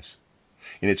loneliness,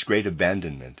 in its great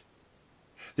abandonment.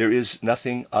 There is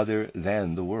nothing other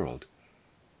than the world.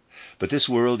 But this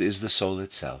world is the soul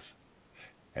itself,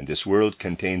 and this world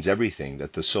contains everything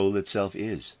that the soul itself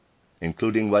is,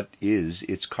 including what is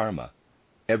its karma,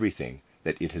 everything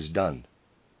that it has done.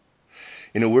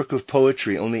 In a work of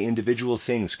poetry, only individual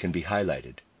things can be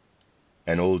highlighted.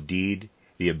 An old deed,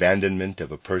 the abandonment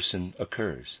of a person,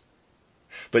 occurs.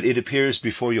 But it appears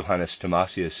before Johannes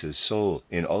Thomasius' soul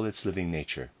in all its living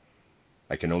nature.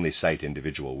 I can only cite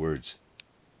individual words.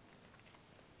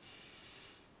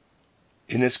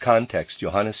 In this context,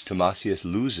 Johannes Thomasius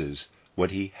loses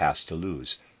what he has to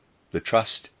lose, the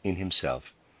trust in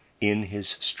himself, in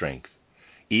his strength,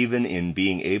 even in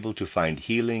being able to find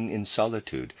healing in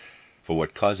solitude for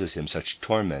what causes him such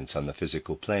torments on the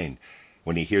physical plane,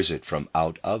 when he hears it from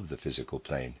out of the physical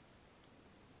plane.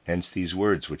 Hence these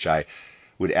words, which I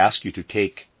would ask you to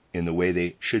take in the way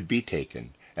they should be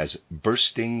taken, as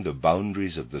bursting the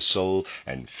boundaries of the soul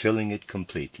and filling it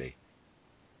completely.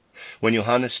 When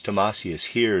Johannes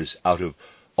Thomasius hears out of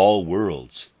all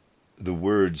worlds the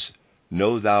words,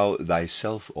 "Know thou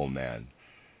thyself, O man,"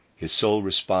 his soul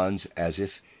responds as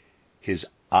if his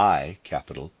I,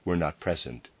 capital, were not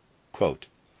present. Quote,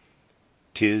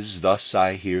 "'Tis thus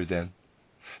I hear them,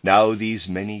 now these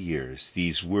many years,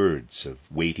 these words of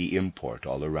weighty import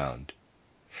all around.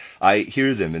 I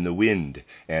hear them in the wind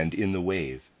and in the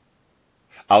wave.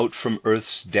 Out from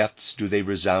earth's depths do they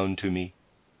resound to me.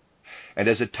 And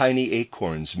as a tiny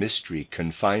acorn's mystery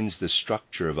confines the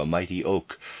structure of a mighty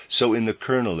oak, so in the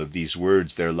kernel of these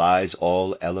words there lies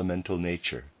all elemental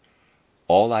nature,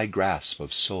 all I grasp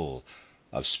of soul,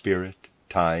 of spirit,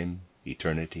 time,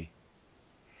 eternity.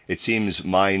 It seems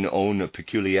mine own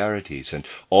peculiarities, and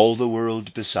all the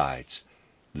world besides,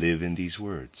 live in these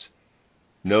words.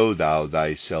 Know thou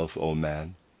thyself, O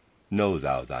man, know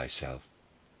thou thyself."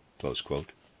 Close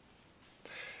quote.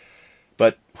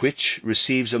 But which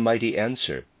receives a mighty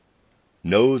answer,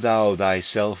 "Know thou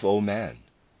thyself, O man."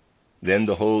 Then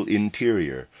the whole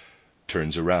interior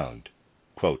turns around.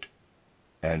 Quote,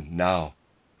 "And now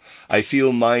I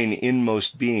feel mine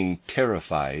inmost being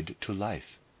terrified to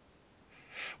life.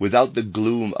 Without the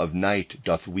gloom of night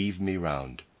doth weave me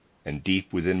round, and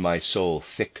deep within my soul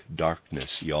thick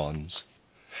darkness yawns.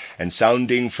 And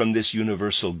sounding from this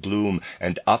universal gloom,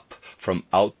 and up from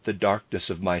out the darkness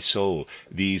of my soul,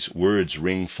 these words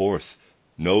ring forth,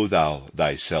 Know thou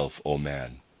thyself, O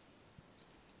man."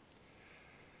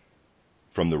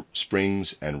 From the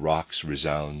springs and rocks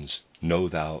resounds, "Know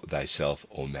thou thyself,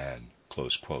 O man."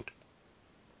 Close quote.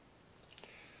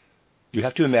 You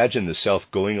have to imagine the self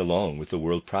going along with the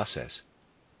world process.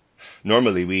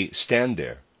 Normally we stand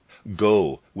there,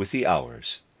 go with the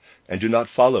hours, and do not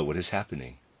follow what is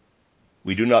happening.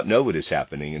 We do not know what is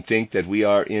happening and think that we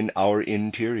are in our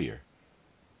interior.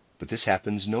 but this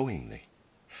happens knowingly.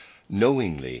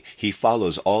 Knowingly, he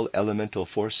follows all elemental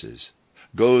forces,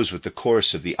 goes with the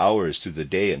course of the hours through the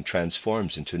day and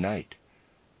transforms into night.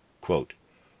 Quote,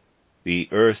 "The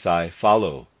earth I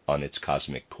follow on its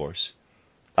cosmic course.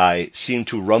 I seem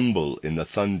to rumble in the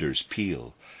thunder's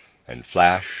peal, and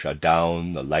flash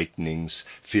adown the lightning's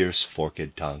fierce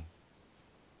forked tongue."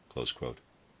 Close quote.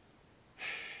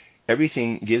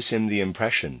 Everything gives him the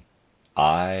impression,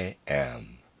 I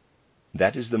am.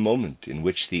 That is the moment in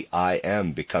which the I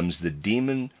am becomes the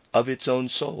demon of its own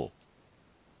soul.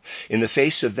 In the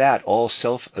face of that, all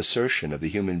self-assertion of the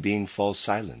human being falls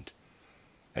silent.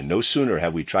 And no sooner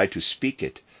have we tried to speak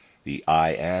it, the I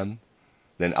am,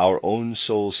 than our own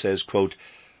soul says, quote,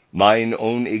 "Mine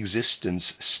own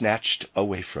existence snatched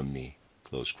away from me."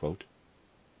 Close quote.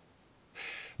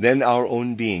 Then our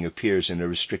own being appears in a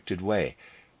restricted way,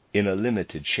 in a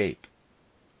limited shape.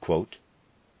 Quote,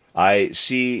 "I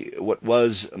see what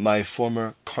was my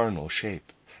former carnal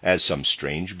shape, as some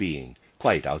strange being,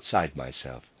 quite outside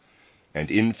myself,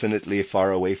 and infinitely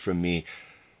far away from me,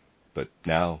 but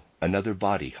now another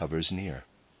body hovers near."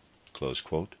 Close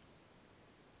quote.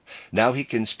 Now he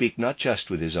can speak not just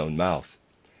with his own mouth,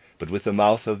 but with the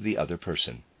mouth of the other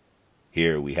person.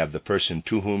 Here we have the person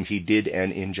to whom he did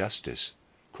an injustice.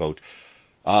 Quote,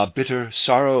 "Ah, bitter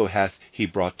sorrow hath he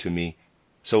brought to me,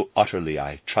 so utterly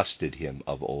I trusted him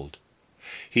of old.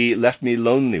 He left me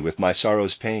lonely with my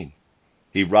sorrow's pain.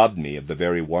 He robbed me of the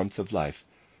very warmth of life,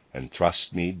 and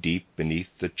thrust me deep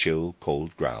beneath the chill,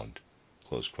 cold ground."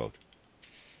 Close quote.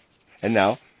 And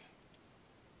now,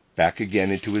 back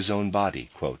again into his own body.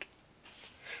 Quote,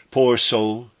 "Poor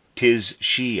soul, 'tis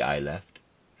she I left,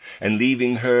 and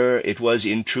leaving her, it was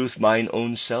in truth mine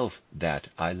own self that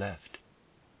I left.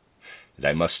 And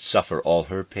I must suffer all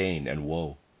her pain and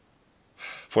woe.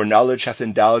 For knowledge hath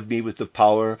endowed me with the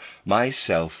power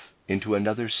myself into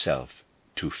another self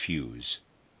to fuse."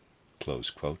 Close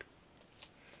quote.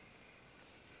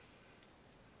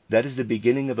 That is the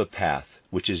beginning of a path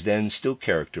which is then still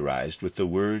characterized with the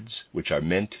words which are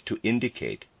meant to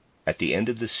indicate, at the end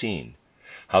of the scene,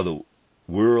 how the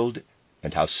world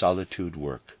and how solitude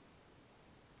work.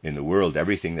 In the world,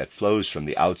 everything that flows from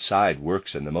the outside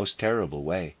works in the most terrible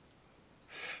way.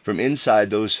 From inside,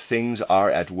 those things are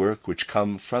at work which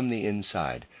come from the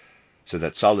inside, so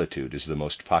that solitude is the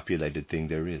most populated thing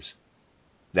there is.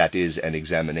 That is an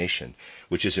examination,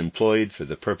 which is employed for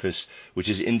the purpose which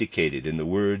is indicated in the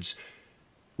words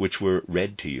which were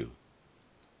read to you.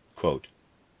 Quote,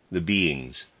 "The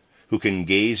beings who can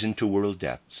gaze into world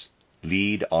depths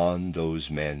lead on those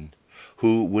men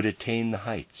who would attain the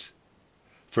heights,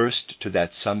 first to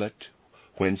that summit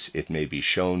whence it may be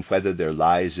shown whether there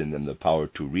lies in them the power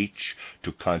to reach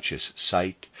to conscious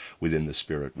sight within the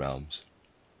spirit realms.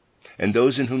 And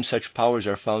those in whom such powers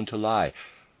are found to lie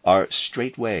are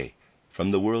straightway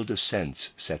from the world of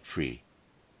sense set free.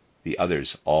 The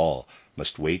others all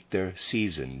must wait their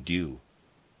season due."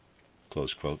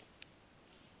 Close quote.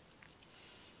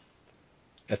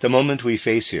 At the moment we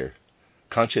face here,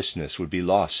 consciousness would be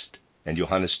lost, and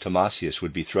Johannes Thomasius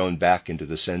would be thrown back into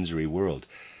the sensory world,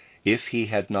 if he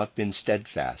had not been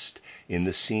steadfast in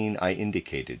the scene I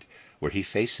indicated, where he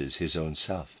faces his own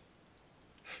self.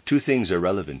 Two things are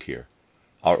relevant here.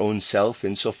 Our own self,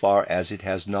 insofar as it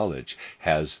has knowledge,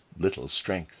 has little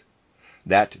strength.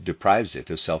 That deprives it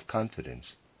of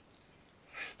self-confidence.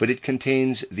 But it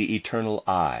contains the eternal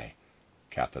I,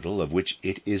 capital, of which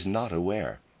it is not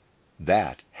aware.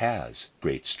 That has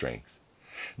great strength.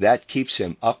 That keeps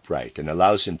him upright and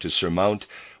allows him to surmount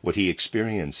what he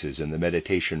experiences in the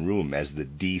meditation room as the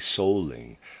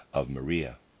de-souling of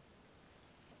Maria.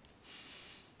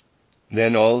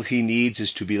 Then all he needs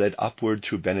is to be led upward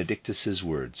through Benedictus's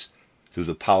words, through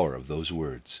the power of those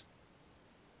words.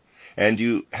 And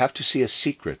you have to see a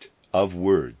secret of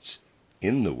words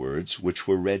in the words which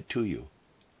were read to you.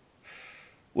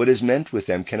 What is meant with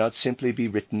them cannot simply be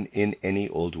written in any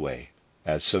old way,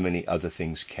 as so many other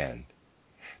things can.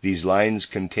 These lines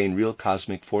contain real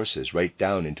cosmic forces right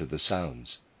down into the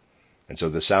sounds, and so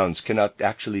the sounds cannot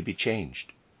actually be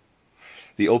changed.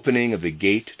 The opening of the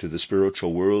gate to the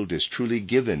spiritual world is truly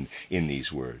given in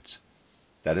these words.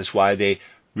 That is why they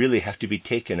really have to be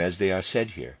taken as they are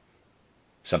said here.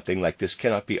 Something like this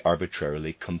cannot be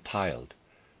arbitrarily compiled.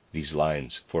 These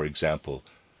lines, for example,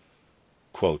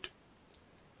 quote,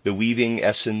 "The weaving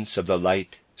essence of the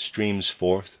light streams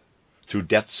forth through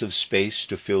depths of space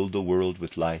to fill the world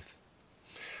with life.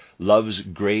 Love's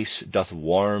grace doth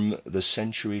warm the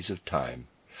centuries of time,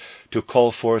 to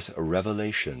call forth a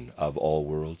revelation of all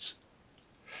worlds.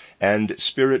 And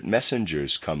spirit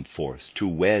messengers come forth to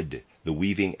wed the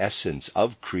weaving essence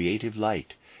of creative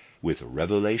light with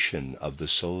revelation of the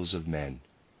souls of men.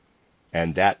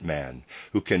 And that man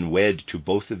who can wed to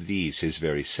both of these his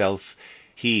very self,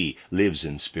 he lives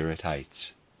in spirit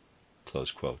heights."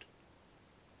 Close quote.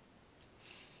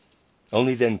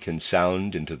 Only then can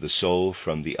sound into the soul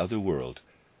from the other world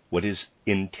what is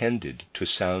intended to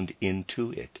sound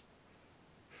into it.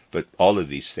 But all of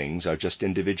these things are just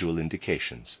individual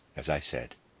indications, as I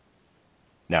said.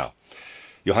 Now,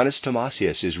 Johannes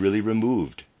Thomasius is really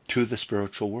removed to the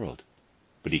spiritual world,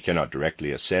 but he cannot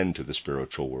directly ascend to the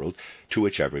spiritual world to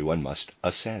which everyone must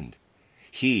ascend.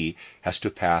 He has to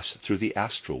pass through the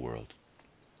astral world.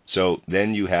 So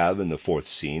then you have in the fourth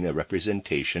scene a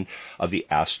representation of the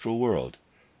astral world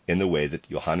in the way that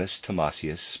Johannes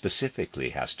Thomasius specifically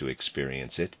has to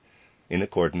experience it, in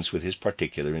accordance with his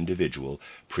particular individual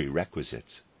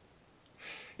prerequisites.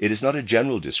 It is not a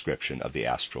general description of the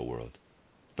astral world,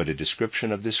 but a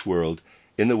description of this world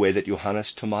in the way that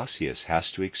Johannes Thomasius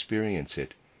has to experience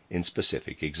it in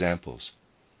specific examples.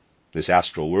 This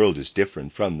astral world is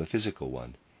different from the physical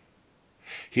one.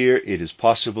 Here it is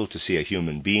possible to see a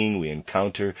human being we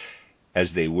encounter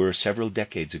as they were several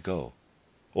decades ago,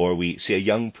 or we see a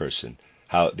young person,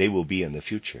 how they will be in the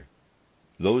future.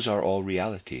 Those are all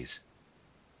realities.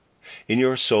 In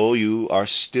your soul, you are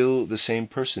still the same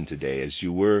person today as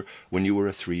you were when you were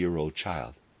a 3-year-old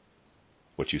child.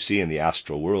 What you see in the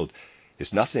astral world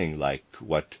is nothing like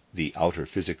what the outer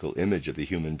physical image of the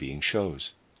human being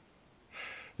shows.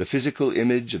 The physical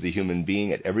image of the human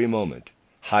being at every moment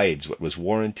hides what was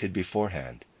warranted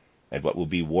beforehand and what will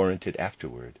be warranted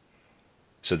afterward.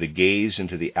 So the gaze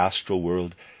into the astral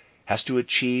world has to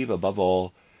achieve, above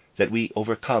all, that we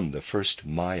overcome the first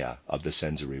maya of the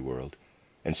sensory world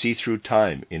and see through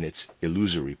time in its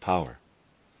illusory power.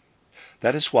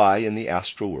 That is why in the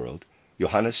astral world,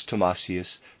 Johannes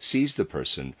Thomasius sees the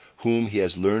person whom he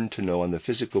has learned to know on the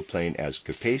physical plane as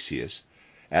Capesius,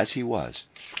 as he was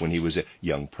when he was a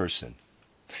young person.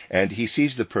 And he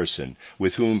sees the person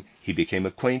with whom he became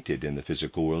acquainted in the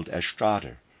physical world as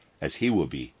Strader, as he will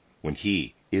be when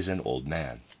he is an old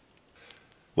man.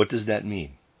 What does that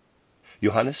mean?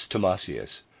 Johannes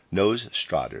Thomasius knows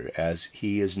Strader as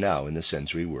he is now in the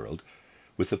sensory world,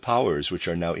 with the powers which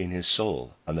are now in his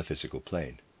soul on the physical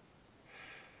plane.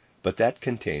 But that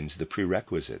contains the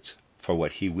prerequisites for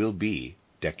what he will be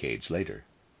decades later.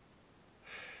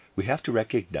 We have to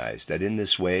recognize that in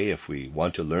this way, if we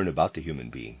want to learn about the human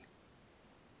being.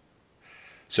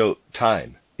 So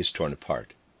time is torn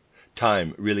apart.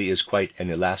 Time really is quite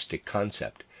an elastic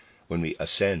concept when we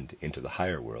ascend into the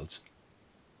higher worlds.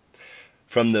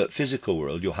 From the physical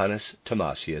world, Johannes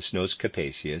Thomasius knows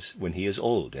Capesius when he is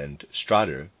old and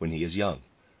Strader when he is young.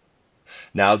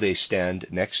 Now they stand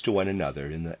next to one another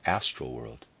in the astral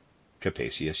world,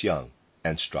 Capesius young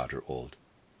and Strader old.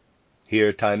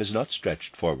 Here time is not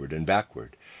stretched forward and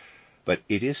backward, but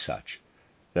it is such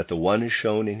that the one is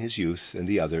shown in his youth and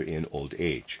the other in old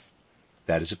age.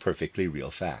 That is a perfectly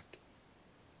real fact.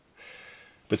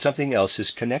 But something else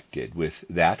is connected with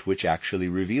that which actually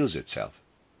reveals itself,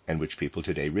 and which people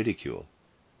today ridicule.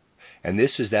 And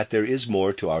this is that there is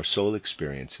more to our soul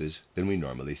experiences than we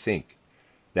normally think,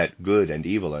 that good and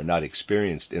evil are not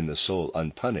experienced in the soul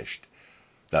unpunished.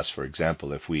 Thus, for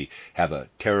example, if we have a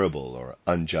terrible or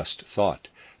unjust thought,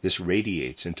 this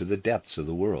radiates into the depths of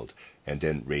the world and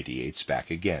then radiates back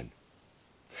again.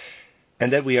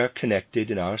 And that we are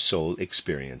connected in our soul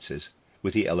experiences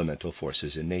with the elemental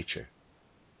forces in nature.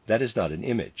 That is not an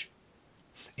image.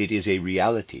 It is a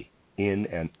reality in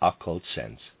an occult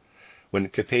sense, when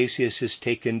Capesius is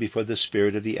taken before the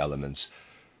spirit of the elements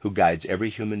who guides every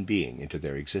human being into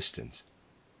their existence.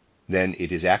 Then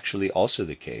it is actually also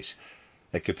the case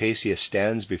that Capesius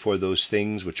stands before those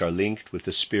things which are linked with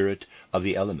the spirit of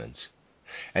the elements.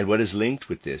 And what is linked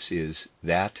with this is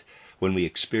that when we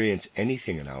experience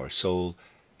anything in our soul,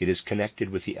 it is connected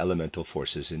with the elemental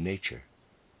forces in nature.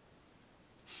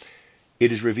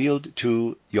 It is revealed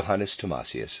to Johannes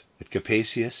Thomasius that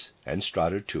Capesius, and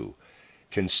Strader too,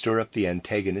 can stir up the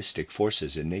antagonistic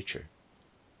forces in nature.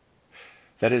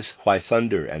 That is why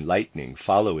thunder and lightning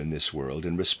follow in this world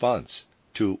in response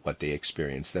to what they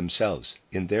experience themselves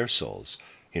in their souls,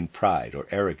 in pride or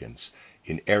arrogance,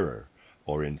 in error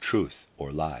or in truth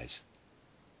or lies.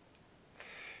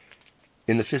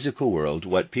 In the physical world,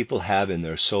 what people have in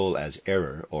their soul as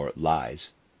error or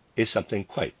lies is something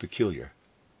quite peculiar.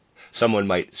 Someone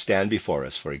might stand before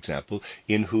us, for example,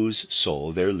 in whose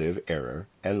soul there live error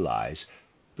and lies,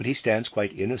 but he stands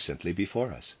quite innocently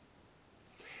before us.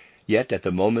 Yet at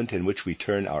the moment in which we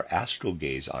turn our astral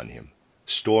gaze on him,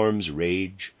 storms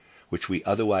rage which we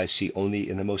otherwise see only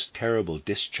in the most terrible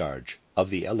discharge of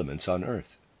the elements on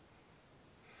earth.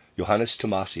 Johannes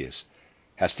Thomasius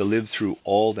has to live through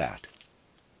all that,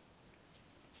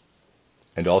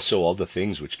 and also all the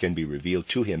things which can be revealed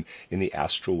to him in the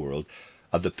astral world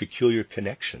of the peculiar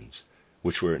connections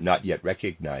which were not yet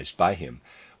recognized by him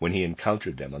when he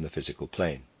encountered them on the physical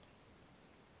plane.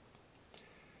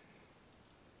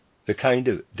 The kind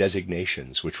of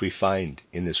designations which we find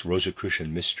in this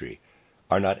Rosicrucian mystery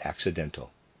are not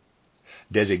accidental.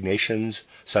 Designations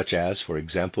such as, for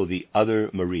example, the other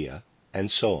Maria, and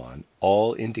so on,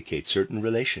 all indicate certain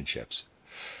relationships,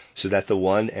 so that the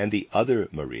one and the other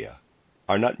Maria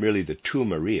are not merely the two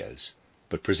Marias,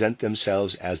 but present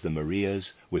themselves as the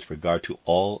Marias with regard to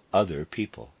all other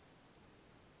people.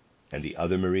 And the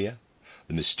other Maria,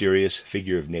 the mysterious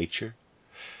figure of nature,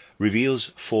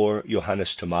 reveals for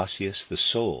Johannes Thomasius the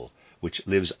soul which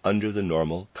lives under the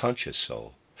normal conscious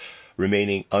soul,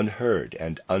 remaining unheard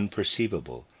and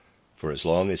unperceivable for as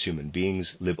long as human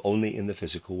beings live only in the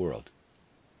physical world.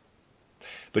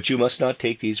 But you must not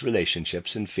take these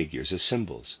relationships and figures as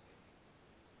symbols.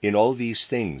 In all these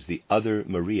things, the other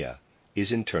Maria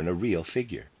is in turn a real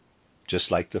figure,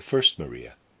 just like the first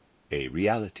Maria, a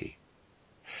reality.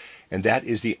 And that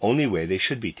is the only way they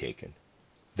should be taken.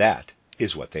 That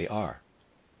is what they are.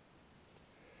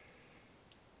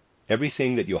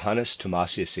 Everything that Johannes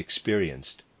Thomasius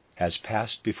experienced has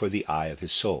passed before the eye of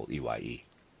his soul, EYE.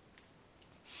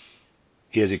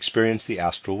 He has experienced the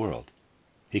astral world.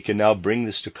 He can now bring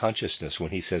this to consciousness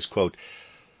when he says, quote,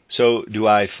 "So do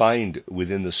I find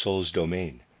within the soul's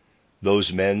domain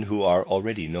those men who are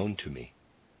already known to me.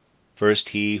 First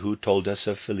he who told us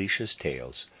of Felicia's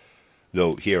tales,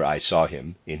 though here I saw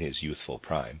him in his youthful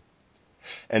prime,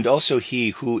 and also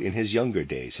he who in his younger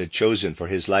days had chosen for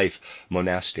his life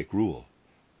monastic rule.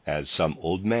 As some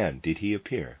old man did he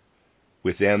appear.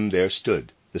 With them there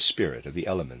stood the spirit of the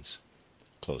elements."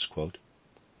 Close quote.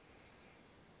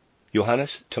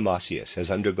 Johannes Thomasius has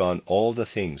undergone all the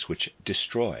things which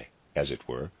destroy, as it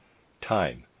were,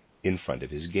 time in front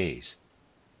of his gaze.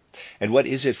 And what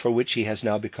is it for which he has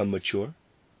now become mature?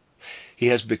 He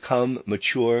has become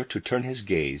mature to turn his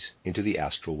gaze into the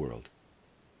astral world.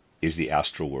 Is the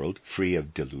astral world free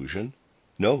of delusion?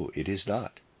 No, it is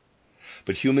not.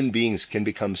 But human beings can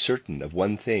become certain of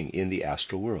one thing in the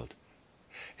astral world.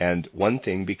 And one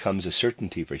thing becomes a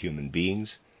certainty for human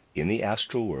beings in the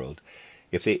astral world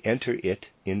if they enter it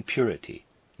in purity,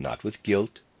 not with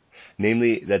guilt,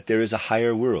 namely that there is a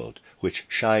higher world which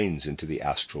shines into the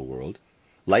astral world,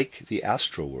 like the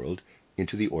astral world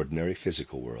into the ordinary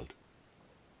physical world.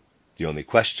 The only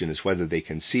question is whether they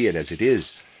can see it as it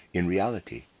is in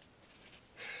reality.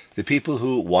 The people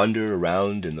who wander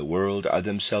around in the world are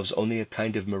themselves only a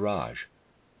kind of mirage,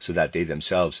 so that they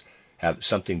themselves have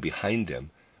something behind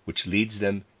them which leads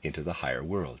them into the higher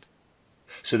world,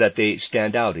 so that they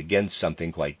stand out against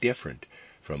something quite different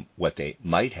from what they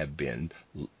might have been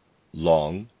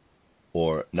long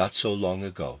or not so long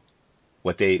ago,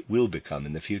 what they will become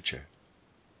in the future.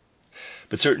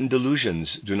 But certain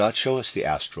delusions do not show us the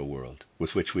astral world,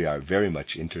 with which we are very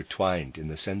much intertwined in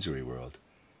the sensory world.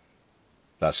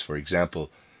 Thus, for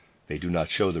example, they do not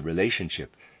show the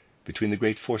relationship between the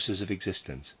great forces of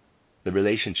existence, the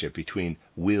relationship between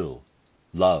will,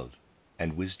 love,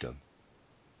 and wisdom.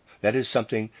 That is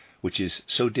something which is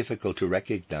so difficult to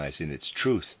recognize in its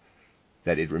truth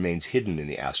that it remains hidden in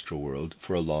the astral world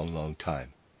for a long, long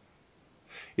time.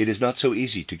 It is not so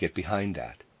easy to get behind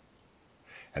that.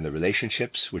 And the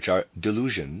relationships which are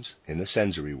delusions in the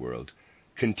sensory world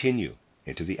continue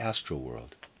into the astral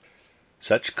world.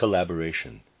 Such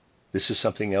collaboration, this is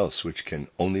something else which can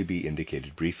only be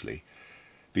indicated briefly,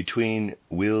 between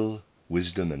will,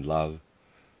 wisdom, and love,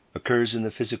 occurs in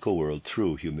the physical world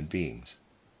through human beings.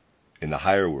 In the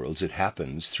higher worlds it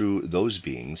happens through those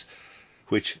beings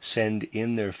which send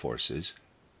in their forces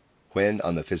when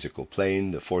on the physical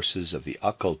plane the forces of the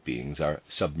occult beings are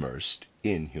submersed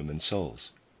in human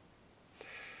souls.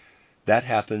 That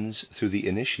happens through the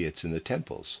initiates in the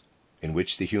temples, in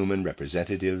which the human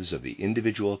representatives of the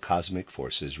individual cosmic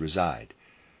forces reside,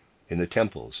 in the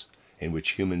temples in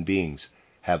which human beings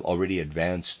have already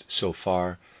advanced so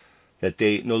far that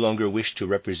they no longer wish to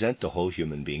represent the whole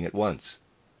human being at once,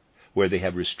 where they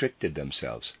have restricted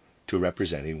themselves to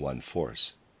representing one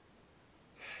force.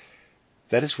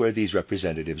 That is where these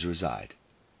representatives reside.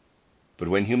 But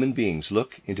when human beings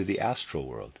look into the astral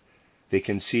world, they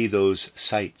can see those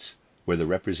sites where the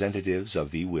representatives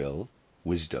of the will,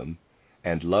 wisdom,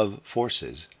 and love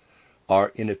forces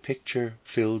are in a picture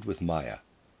filled with Maya.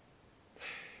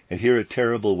 And here a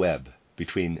terrible web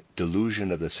between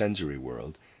delusion of the sensory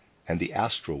world and the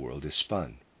astral world is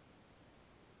spun.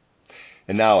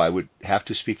 And now I would have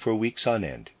to speak for weeks on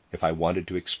end if I wanted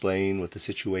to explain what the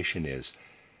situation is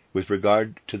with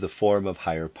regard to the form of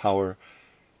higher power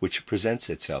which presents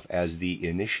itself as the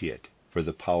initiate for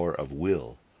the power of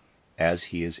will, as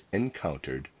he is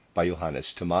encountered by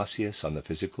Johannes Thomasius on the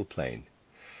physical plane,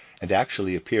 and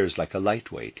actually appears like a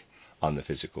lightweight on the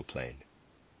physical plane.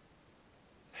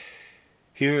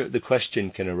 Here the question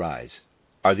can arise,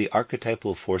 are the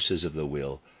archetypal forces of the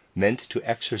will meant to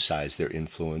exercise their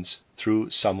influence through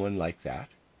someone like that?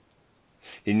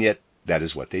 And yet that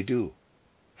is what they do.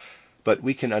 But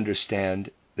we can understand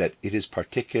that it is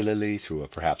particularly through a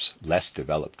perhaps less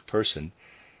developed person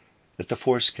that the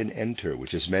force can enter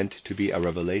which is meant to be a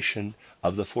revelation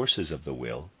of the forces of the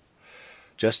will,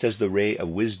 just as the ray of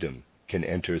wisdom can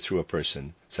enter through a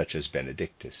person such as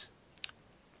Benedictus.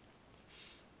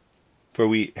 For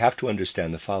we have to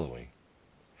understand the following.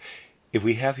 If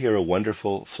we have here a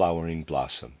wonderful flowering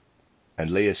blossom,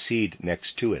 and lay a seed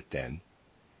next to it then,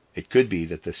 it could be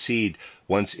that the seed,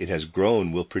 once it has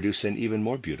grown, will produce an even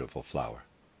more beautiful flower.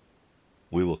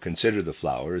 We will consider the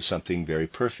flower as something very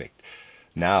perfect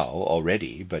now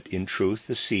already, but in truth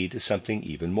the seed is something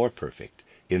even more perfect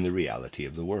in the reality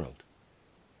of the world.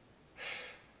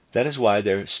 That is why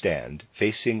there stand,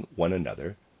 facing one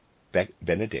another,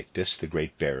 Benedictus, the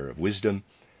great bearer of wisdom,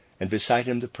 and beside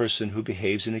him the person who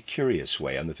behaves in a curious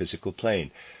way on the physical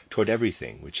plane toward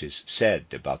everything which is said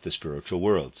about the spiritual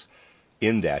worlds,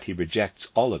 in that he rejects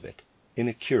all of it in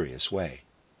a curious way.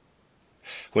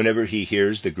 Whenever he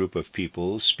hears the group of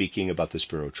people speaking about the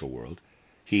spiritual world,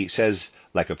 he says,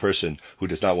 like a person who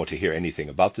does not want to hear anything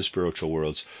about the spiritual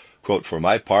worlds, quote, "For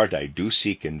my part, I do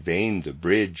seek in vain the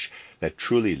bridge that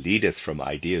truly leadeth from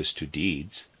ideas to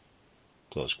deeds."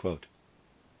 Close quote.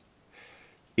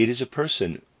 It is a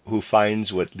person who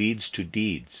finds what leads to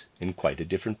deeds in quite a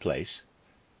different place,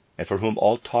 and for whom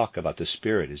all talk about the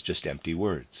spirit is just empty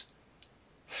words.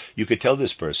 You could tell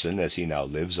this person, as he now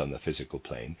lives on the physical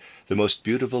plane, the most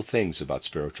beautiful things about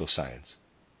spiritual science.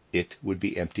 It would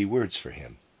be empty words for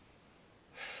him.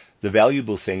 The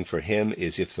valuable thing for him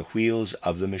is if the wheels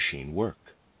of the machine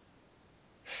work.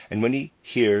 And when he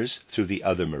hears through the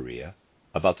other Maria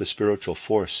about the spiritual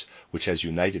force which has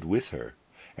united with her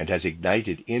and has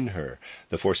ignited in her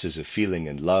the forces of feeling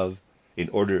and love in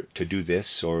order to do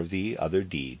this or the other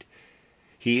deed,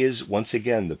 he is once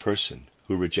again the person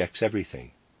who rejects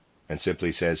everything and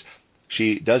simply says,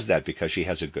 she does that because she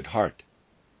has a good heart.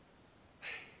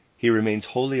 He remains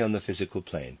wholly on the physical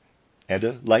plane and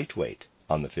a lightweight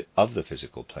of the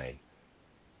physical plane,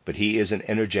 but he is an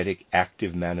energetic,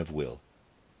 active man of will.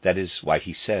 That is why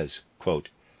he says, quote,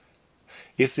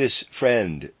 "If this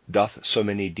friend doth so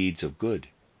many deeds of good,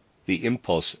 the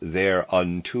impulse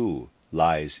thereunto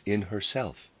lies in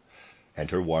herself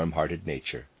and her warm-hearted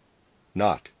nature,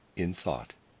 not in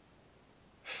thought.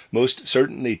 Most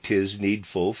certainly 'tis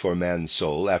needful for man's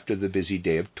soul, after the busy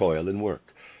day of toil and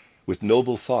work, with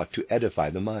noble thought to edify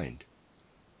the mind.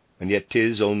 And yet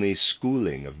 'tis only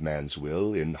schooling of man's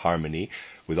will in harmony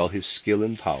with all his skill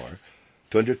and power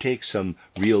to undertake some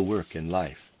real work in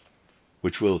life,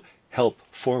 which will help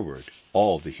forward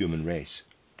all the human race.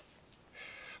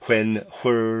 When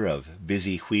whir of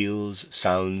busy wheels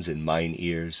sounds in mine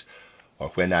ears, or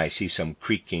when I see some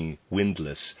creaking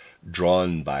windlass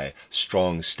drawn by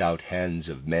strong stout hands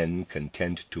of men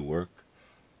content to work,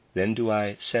 then do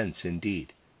I sense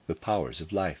indeed the powers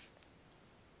of life."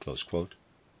 Close quote.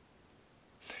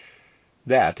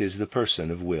 That is the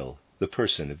person of will, the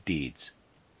person of deeds.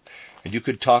 And you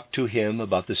could talk to him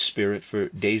about the spirit for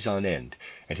days on end,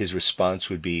 and his response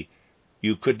would be,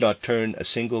 you could not turn a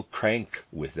single crank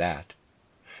with that,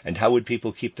 and how would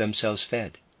people keep themselves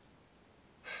fed?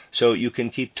 So you can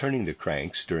keep turning the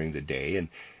cranks during the day, and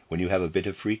when you have a bit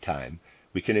of free time,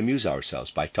 we can amuse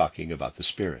ourselves by talking about the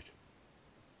spirit.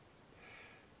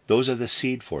 Those are the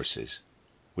seed forces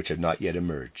which have not yet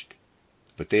emerged,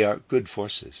 but they are good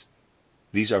forces.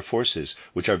 These are forces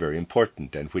which are very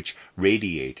important and which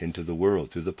radiate into the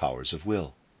world through the powers of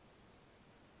will.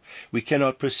 We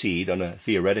cannot proceed on a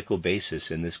theoretical basis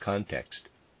in this context,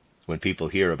 when people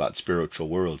hear about spiritual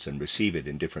worlds and receive it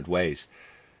in different ways,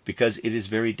 because it is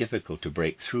very difficult to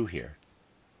break through here.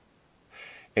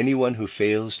 Anyone who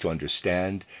fails to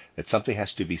understand that something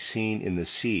has to be seen in the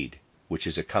seed, which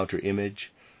is a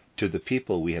counter-image to the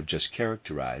people we have just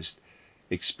characterized,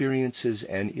 experiences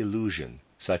an illusion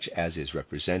such as is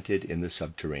represented in the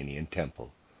subterranean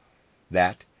temple.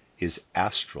 That is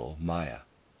astral Maya.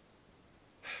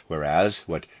 Whereas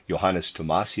what Johannes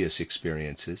Thomasius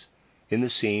experiences in the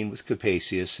scene with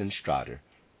Capesius and Strader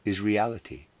is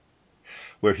reality,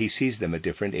 where he sees them at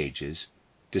different ages,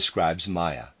 describes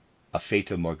Maya, a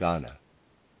fata morgana,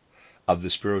 of the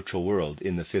spiritual world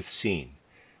in the fifth scene,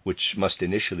 which must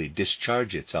initially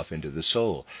discharge itself into the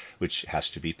soul, which has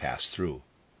to be passed through.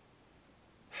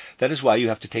 That is why you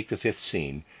have to take the fifth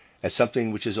scene as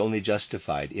something which is only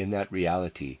justified in that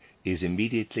reality is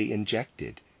immediately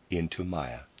injected into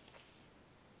Maya.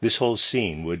 This whole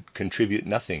scene would contribute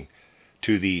nothing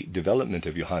to the development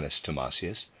of Johannes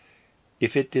Thomasius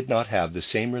if it did not have the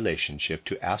same relationship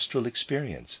to astral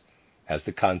experience as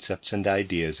the concepts and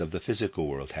ideas of the physical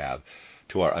world have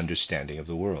to our understanding of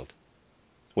the world.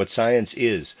 What science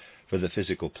is for the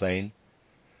physical plane,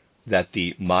 that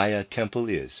the Maya temple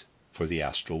is for the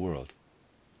astral world.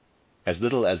 As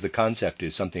little as the concept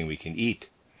is something we can eat,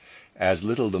 as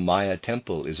little the Maya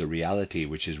temple is a reality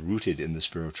which is rooted in the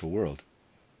spiritual world.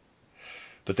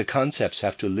 But the concepts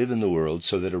have to live in the world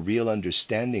so that a real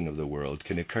understanding of the world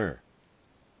can occur.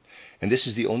 And this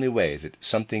is the only way that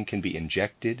something can be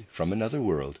injected from another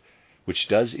world, which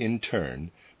does in turn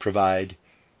provide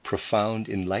profound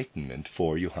enlightenment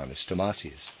for Johannes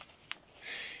Thomasius.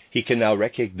 He can now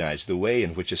recognize the way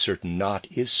in which a certain knot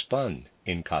is spun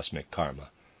in cosmic karma,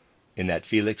 in that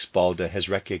Felix Balda has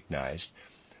recognized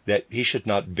that he should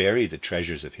not bury the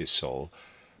treasures of his soul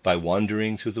by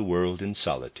wandering through the world in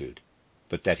solitude,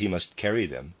 but that he must carry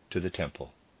them to the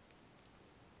temple.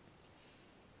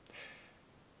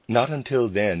 Not until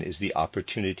then is the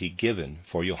opportunity given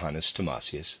for Johannes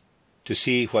Thomasius to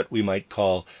see what we might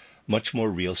call much more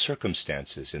real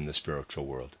circumstances in the spiritual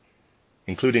world,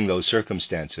 including those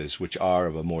circumstances which are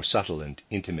of a more subtle and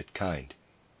intimate kind.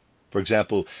 For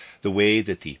example, the way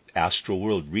that the astral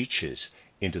world reaches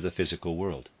into the physical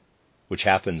world, which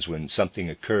happens when something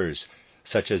occurs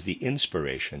such as the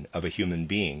inspiration of a human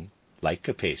being, like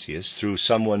Capesius, through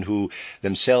someone who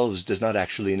themselves does not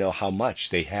actually know how much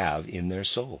they have in their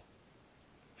soul.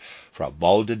 Frau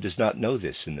Balda does not know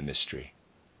this in the mystery.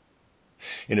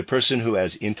 In a person who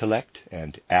has intellect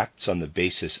and acts on the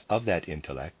basis of that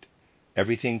intellect,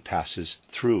 everything passes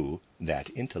through that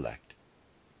intellect.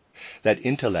 That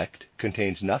intellect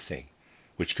contains nothing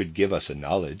which could give us a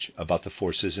knowledge about the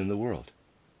forces in the world.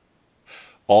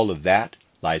 All of that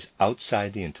lies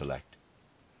outside the intellect.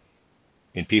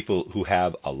 In people who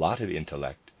have a lot of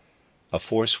intellect, a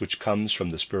force which comes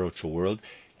from the spiritual world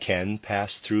can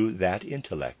pass through that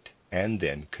intellect and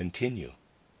then continue.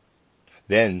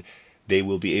 Then they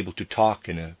will be able to talk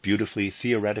in a beautifully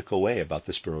theoretical way about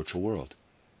the spiritual world.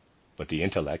 But the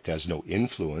intellect has no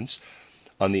influence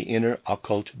on the inner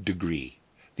occult degree,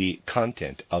 the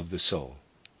content of the soul.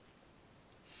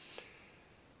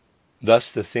 Thus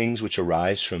the things which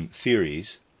arise from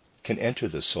theories can enter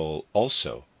the soul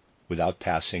also without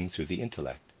passing through the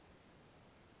intellect.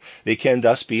 They can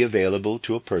thus be available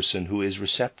to a person who is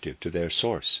receptive to their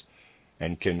source,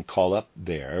 and can call up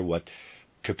there what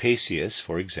Capesius,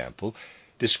 for example,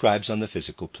 describes on the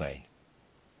physical plane.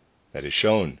 That is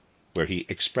shown where he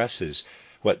expresses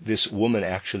what this woman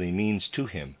actually means to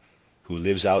him, who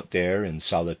lives out there in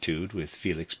solitude with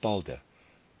Felix Balda,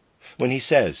 when he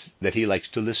says that he likes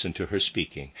to listen to her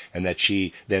speaking, and that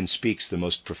she then speaks the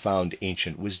most profound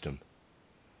ancient wisdom.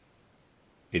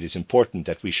 It is important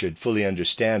that we should fully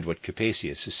understand what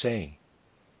Capesius is saying.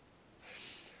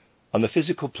 On the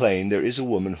physical plane there is a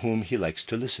woman whom he likes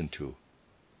to listen to,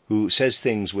 who says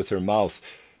things with her mouth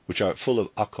which are full of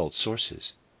occult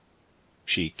sources.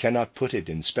 She cannot put it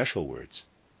in special words,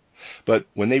 but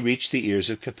when they reach the ears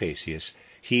of Capesius,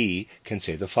 he can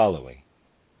say the following,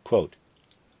 quote,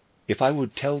 "If I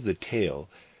would tell the tale,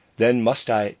 then must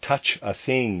I touch a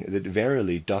thing that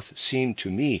verily doth seem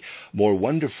to me more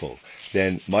wonderful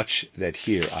than much that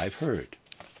here I've heard,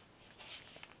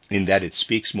 in that it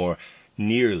speaks more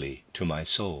nearly to my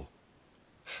soul.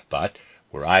 But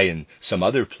were I in some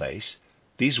other place,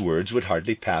 these words would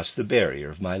hardly pass the barrier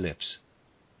of my lips.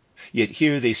 Yet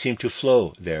here they seem to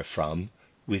flow therefrom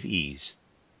with ease.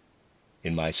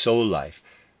 In my soul life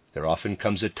there often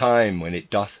comes a time when it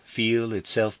doth feel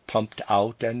itself pumped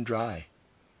out and dry.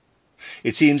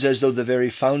 It seems as though the very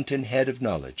fountain head of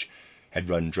knowledge had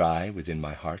run dry within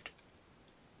my heart.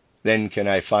 Then can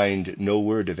I find no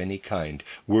word of any kind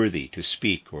worthy to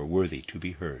speak or worthy to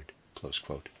be heard." Close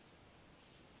quote.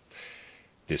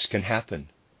 This can happen.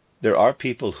 There are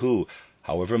people who,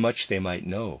 however much they might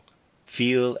know,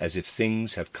 feel as if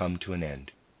things have come to an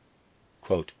end.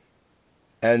 Quote,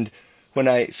 "And when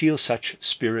I feel such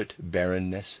spirit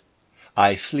barrenness,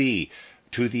 I flee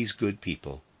to these good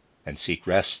people and seek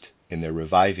rest in their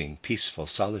reviving, peaceful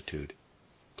solitude."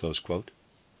 Close quote.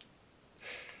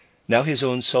 Now his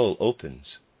own soul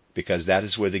opens, because that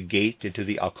is where the gate into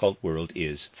the occult world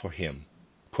is for him.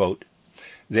 Quote,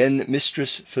 "Then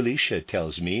Mistress Felicia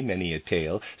tells me many a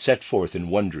tale set forth in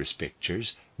wondrous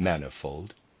pictures,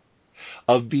 manifold.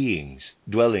 of beings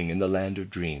dwelling in the land of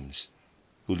dreams,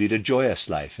 who lead a joyous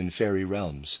life in fairy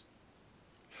realms.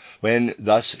 When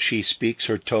thus she speaks,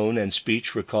 her tone and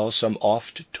speech recall some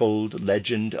oft-told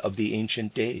legend of the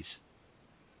ancient days.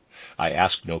 I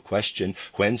ask no question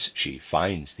whence she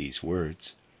finds these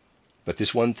words, but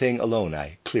this one thing alone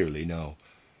I clearly know,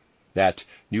 that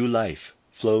new life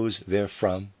flows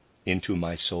therefrom into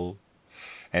my soul,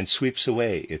 and sweeps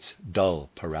away its dull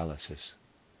paralysis."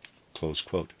 Close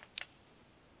quote.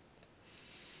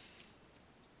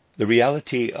 The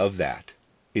reality of that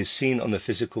is seen on the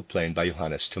physical plane by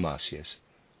Johannes Thomasius,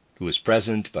 who is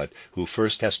present but who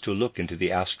first has to look into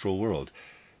the astral world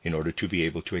in order to be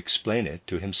able to explain it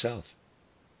to himself.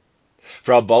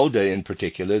 Frau Balde in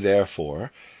particular,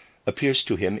 therefore, appears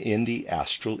to him in the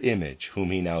astral image,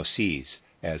 whom he now sees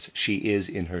as she is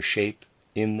in her shape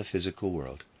in the physical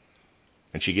world.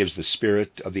 And she gives the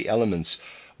spirit of the elements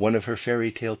one of her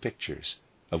fairy tale pictures,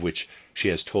 of which she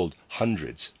has told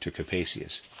hundreds to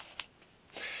Capesius.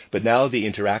 But now the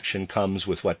interaction comes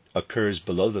with what occurs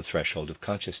below the threshold of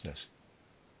consciousness.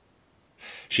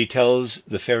 She tells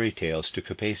the fairy tales to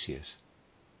Capesius,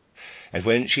 and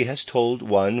when she has told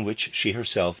one which she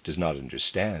herself does not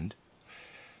understand,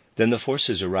 then the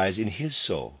forces arise in his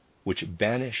soul which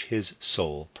banish his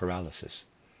soul paralysis.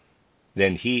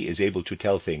 Then he is able to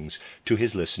tell things to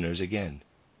his listeners again.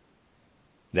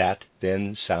 That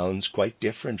then sounds quite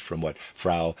different from what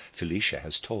Frau Felicia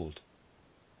has told.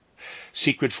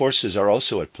 Secret forces are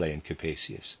also at play in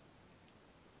Capesius.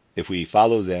 If we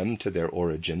follow them to their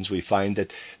origins, we find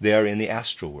that they are in the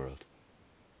astral world.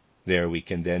 There we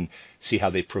can then see how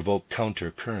they provoke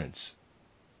counter-currents,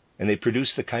 and they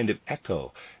produce the kind of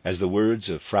echo as the words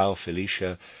of Frau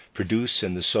Felicia produce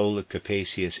in the soul of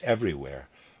Capesius everywhere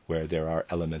where there are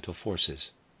elemental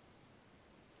forces.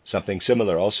 Something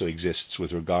similar also exists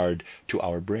with regard to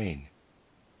our brain.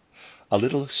 A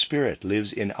little spirit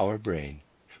lives in our brain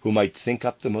who might think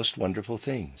up the most wonderful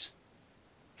things.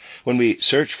 When we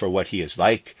search for what he is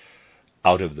like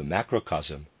out of the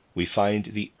macrocosm, we find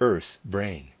the earth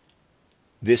brain.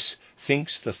 This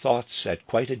thinks the thoughts at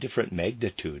quite a different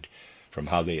magnitude from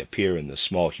how they appear in the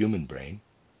small human brain.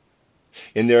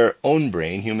 In their own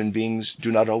brain, human beings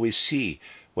do not always see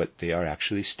what they are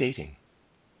actually stating.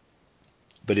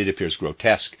 But it appears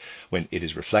grotesque when it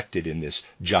is reflected in this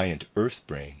giant earth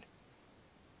brain.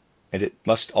 And it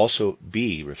must also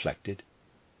be reflected.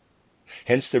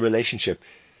 Hence the relationship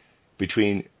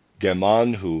between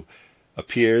German, who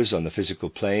appears on the physical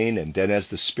plane, and then as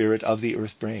the spirit of the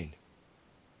earth brain.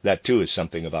 That too is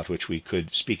something about which we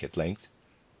could speak at length.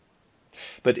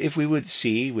 But if we would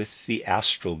see with the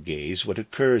astral gaze what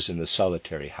occurs in the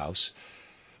solitary house,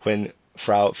 when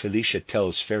Frau Felicia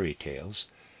tells fairy tales,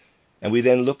 and we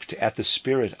then looked at the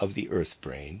spirit of the earth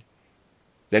brain,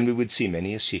 then we would see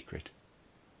many a secret.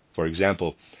 For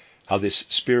example, how this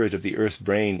spirit of the earth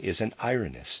brain is an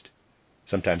ironist,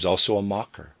 sometimes also a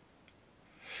mocker.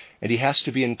 And he has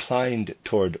to be inclined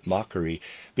toward mockery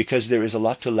because there is a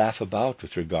lot to laugh about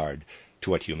with regard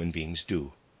to what human beings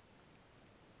do.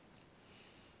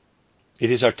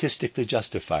 It is artistically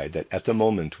justified that at the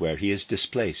moment where he is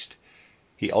displaced,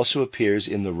 he also appears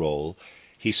in the role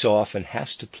he so often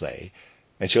has to play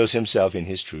and shows himself in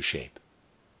his true shape.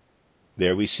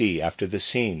 There we see, after the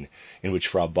scene in which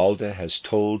Frau Balde has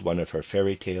told one of her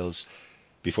fairy tales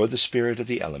before the spirit of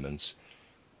the elements,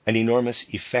 an enormous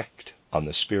effect on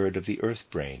the spirit of the earth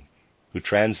brain, who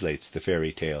translates the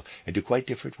fairy tale into quite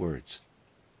different words.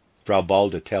 Frau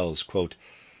Balde tells, quote,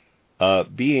 "A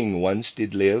being once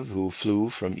did live who flew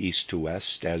from east to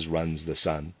west as runs the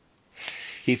sun.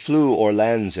 He flew o'er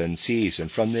lands and seas,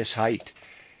 and from this height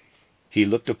he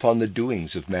looked upon the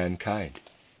doings of mankind.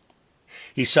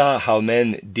 He saw how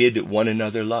men did one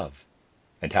another love,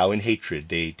 and how in hatred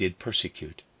they did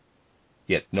persecute.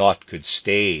 Yet naught could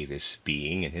stay this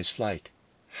being in his flight.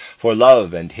 For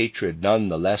love and hatred none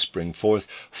the less bring forth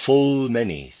full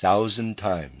many thousand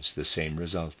times the same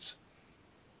results.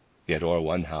 Yet o'er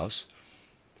one house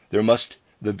there must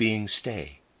the being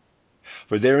stay,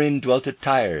 for therein dwelt a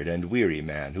tired and weary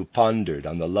man who pondered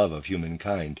on the love of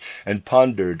humankind, and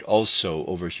pondered also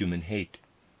over human hate.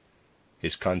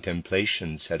 His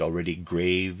contemplations had already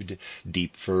graved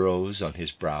deep furrows on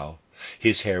his brow,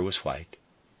 his hair was white,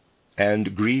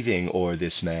 and grieving o'er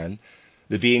this man,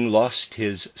 the being lost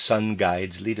his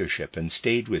sun-guide's leadership, and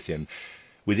stayed with him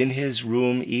within his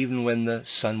room even when the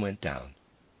sun went down.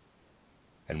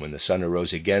 And when the sun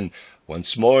arose again,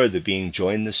 once more the being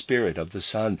joined the spirit of the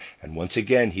sun, and once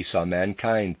again he saw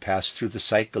mankind pass through the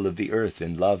cycle of the earth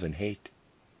in love and hate.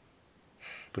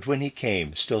 But when he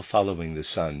came, still following the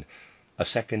sun, a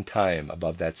second time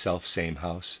above that self-same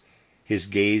house, his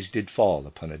gaze did fall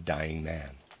upon a dying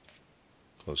man.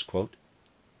 Close quote.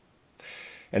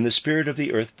 And the spirit of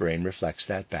the earth brain reflects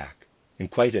that back, in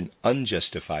quite an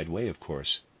unjustified way, of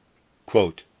course.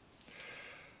 Quote,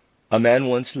 "A man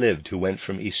once lived who went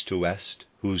from east to west,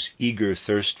 whose eager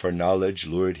thirst for knowledge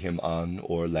lured him on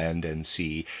o'er land and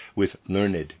sea. With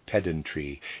learned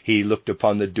pedantry he looked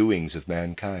upon the doings of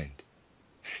mankind.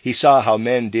 He saw how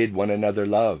men did one another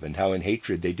love, and how in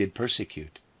hatred they did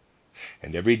persecute.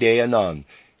 And every day anon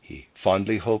he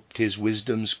fondly hoped his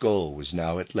wisdom's goal was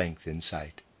now at length in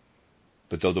sight.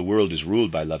 But though the world is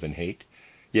ruled by love and hate,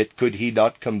 yet could he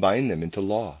not combine them into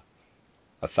law.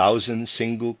 1,000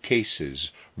 single cases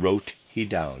wrote he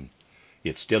down,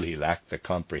 yet still he lacked the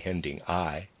comprehending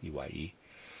eye, EYE.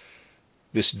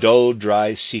 This dull,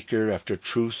 dry seeker after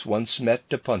truth once met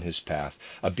upon his path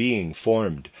a being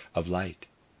formed of light,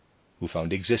 who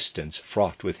found existence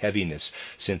fraught with heaviness,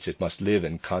 since it must live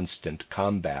in constant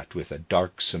combat with a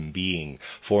darksome being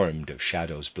formed of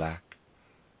shadows black.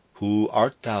 Who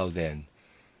art thou, then?"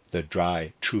 the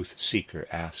dry truth-seeker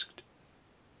asked.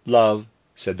 "Love,"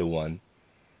 said the one.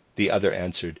 The other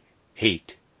answered,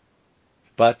 "Hate."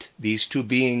 But these two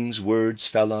beings' words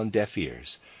fell on deaf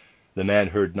ears. The man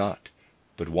heard not,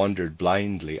 but wandered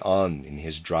blindly on in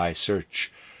his dry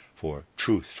search for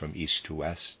truth from east to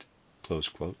west. Close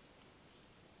quote.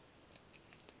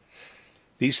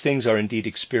 These things are indeed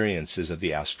experiences of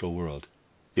the astral world.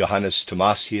 Johannes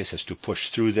Thomasius has to push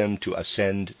through them to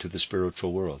ascend to the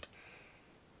spiritual world.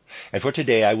 And for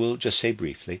today I will just say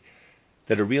briefly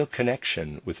that a real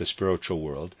connection with the spiritual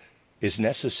world is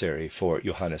necessary for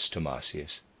Johannes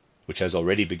Thomasius, which has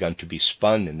already begun to be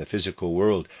spun in the physical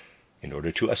world in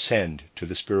order to ascend to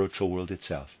the spiritual world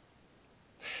itself.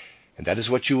 And that is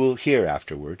what you will hear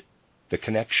afterward, the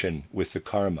connection with the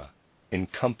karma,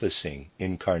 encompassing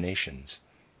incarnations,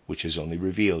 which is only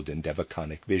revealed in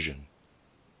Devaconic vision.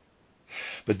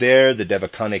 But there the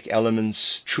Devaconic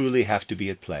elements truly have to be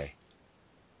at play.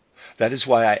 That is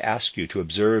why I ask you to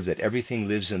observe that everything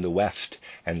lives in the weft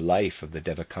and life of the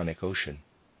Devaconic ocean.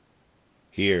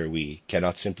 Here we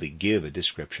cannot simply give a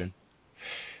description.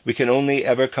 We can only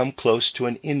ever come close to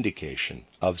an indication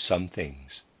of some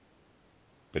things.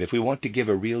 But if we want to give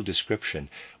a real description,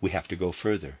 we have to go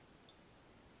further.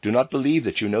 Do not believe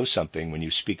that you know something when you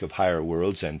speak of higher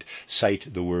worlds and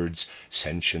cite the words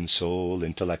sentient soul,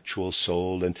 intellectual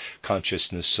soul, and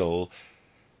consciousness soul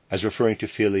as referring to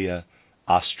Philia,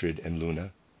 Astrid, and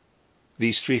Luna.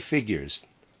 These three figures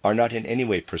are not in any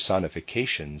way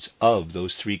personifications of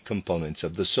those three components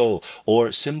of the soul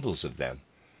or symbols of them.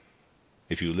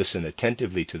 If you listen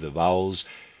attentively to the vowels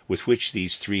with which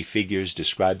these three figures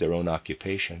describe their own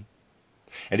occupation,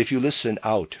 and if you listen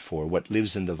out for what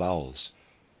lives in the vowels,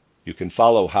 you can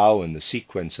follow how in the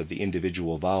sequence of the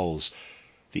individual vowels,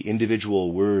 the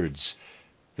individual words,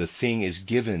 the thing is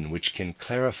given which can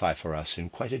clarify for us in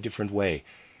quite a different way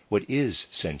what is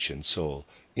sentient soul,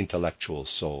 intellectual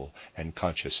soul, and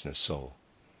consciousness soul.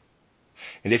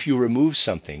 And if you remove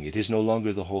something, it is no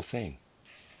longer the whole thing.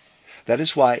 That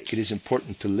is why it is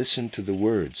important to listen to the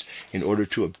words in order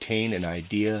to obtain an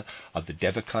idea of the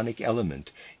Devaconic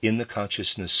element in the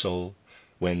consciousness soul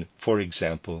when, for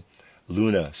example,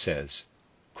 Luna says,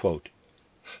 quote,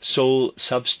 "Soul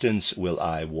substance will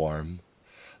I warm,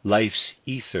 life's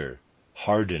ether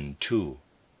harden too,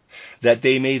 that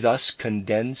they may thus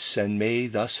condense and may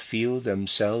thus feel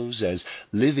themselves as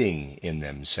living in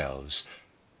themselves,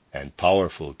 and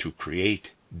powerful to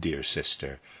create, dear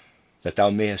sister, that thou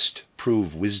mayest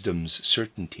prove wisdom's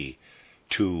certainty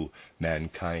to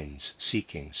mankind's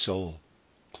seeking soul."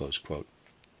 Close quote.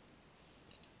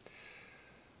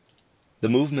 The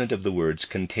movement of the words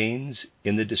contains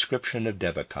in the description of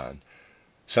Devacon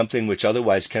something which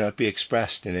otherwise cannot be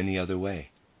expressed in any other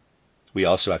way. We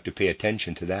also have to pay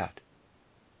attention to that.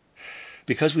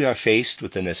 Because we are faced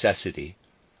with the necessity,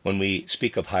 when we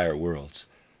speak of higher worlds,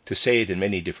 to say it in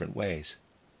many different ways.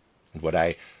 And what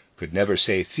I could never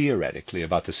say theoretically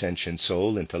about the sentient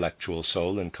soul, intellectual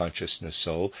soul, and consciousness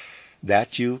soul,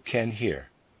 that you can hear,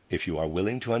 if you are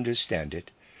willing to understand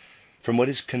it, from what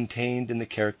is contained in the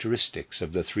characteristics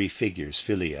of the three figures,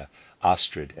 Philia,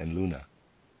 Astrid, and Luna.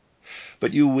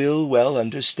 But you will well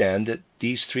understand that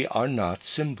these three are not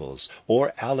symbols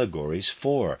or allegories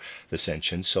for the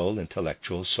sentient soul,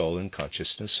 intellectual soul, and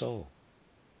consciousness soul.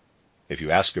 If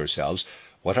you ask yourselves,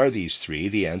 what are these three?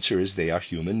 The answer is they are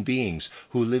human beings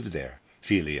who live there.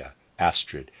 Philia,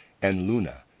 Astrid, and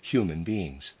Luna, human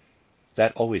beings.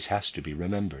 That always has to be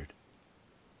remembered.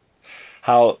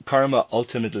 How karma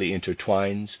ultimately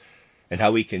intertwines, and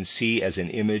how we can see as an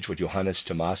image what Johannes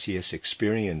Thomasius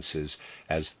experiences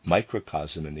as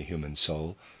microcosm in the human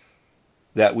soul,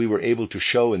 that we were able to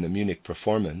show in the Munich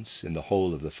performance in the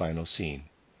whole of the final scene.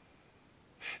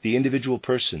 The individual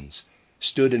persons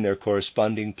stood in their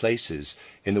corresponding places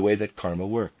in the way that karma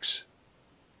works.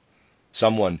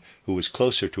 Someone who was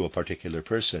closer to a particular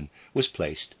person was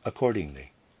placed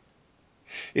accordingly.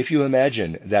 If you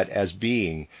imagine that as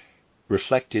being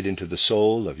reflected into the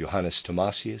soul of Johannes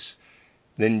Thomasius,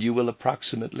 then you will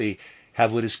approximately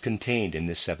have what is contained in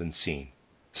this seventh scene,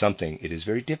 something it is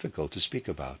very difficult to speak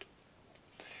about.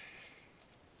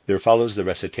 There follows the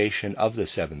recitation of the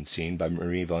seventh scene by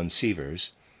Marie von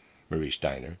Sievers, Marie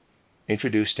Steiner,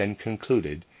 introduced and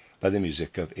concluded by the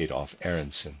music of Adolf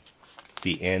Aronson.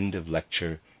 The end of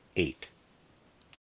Lecture 8.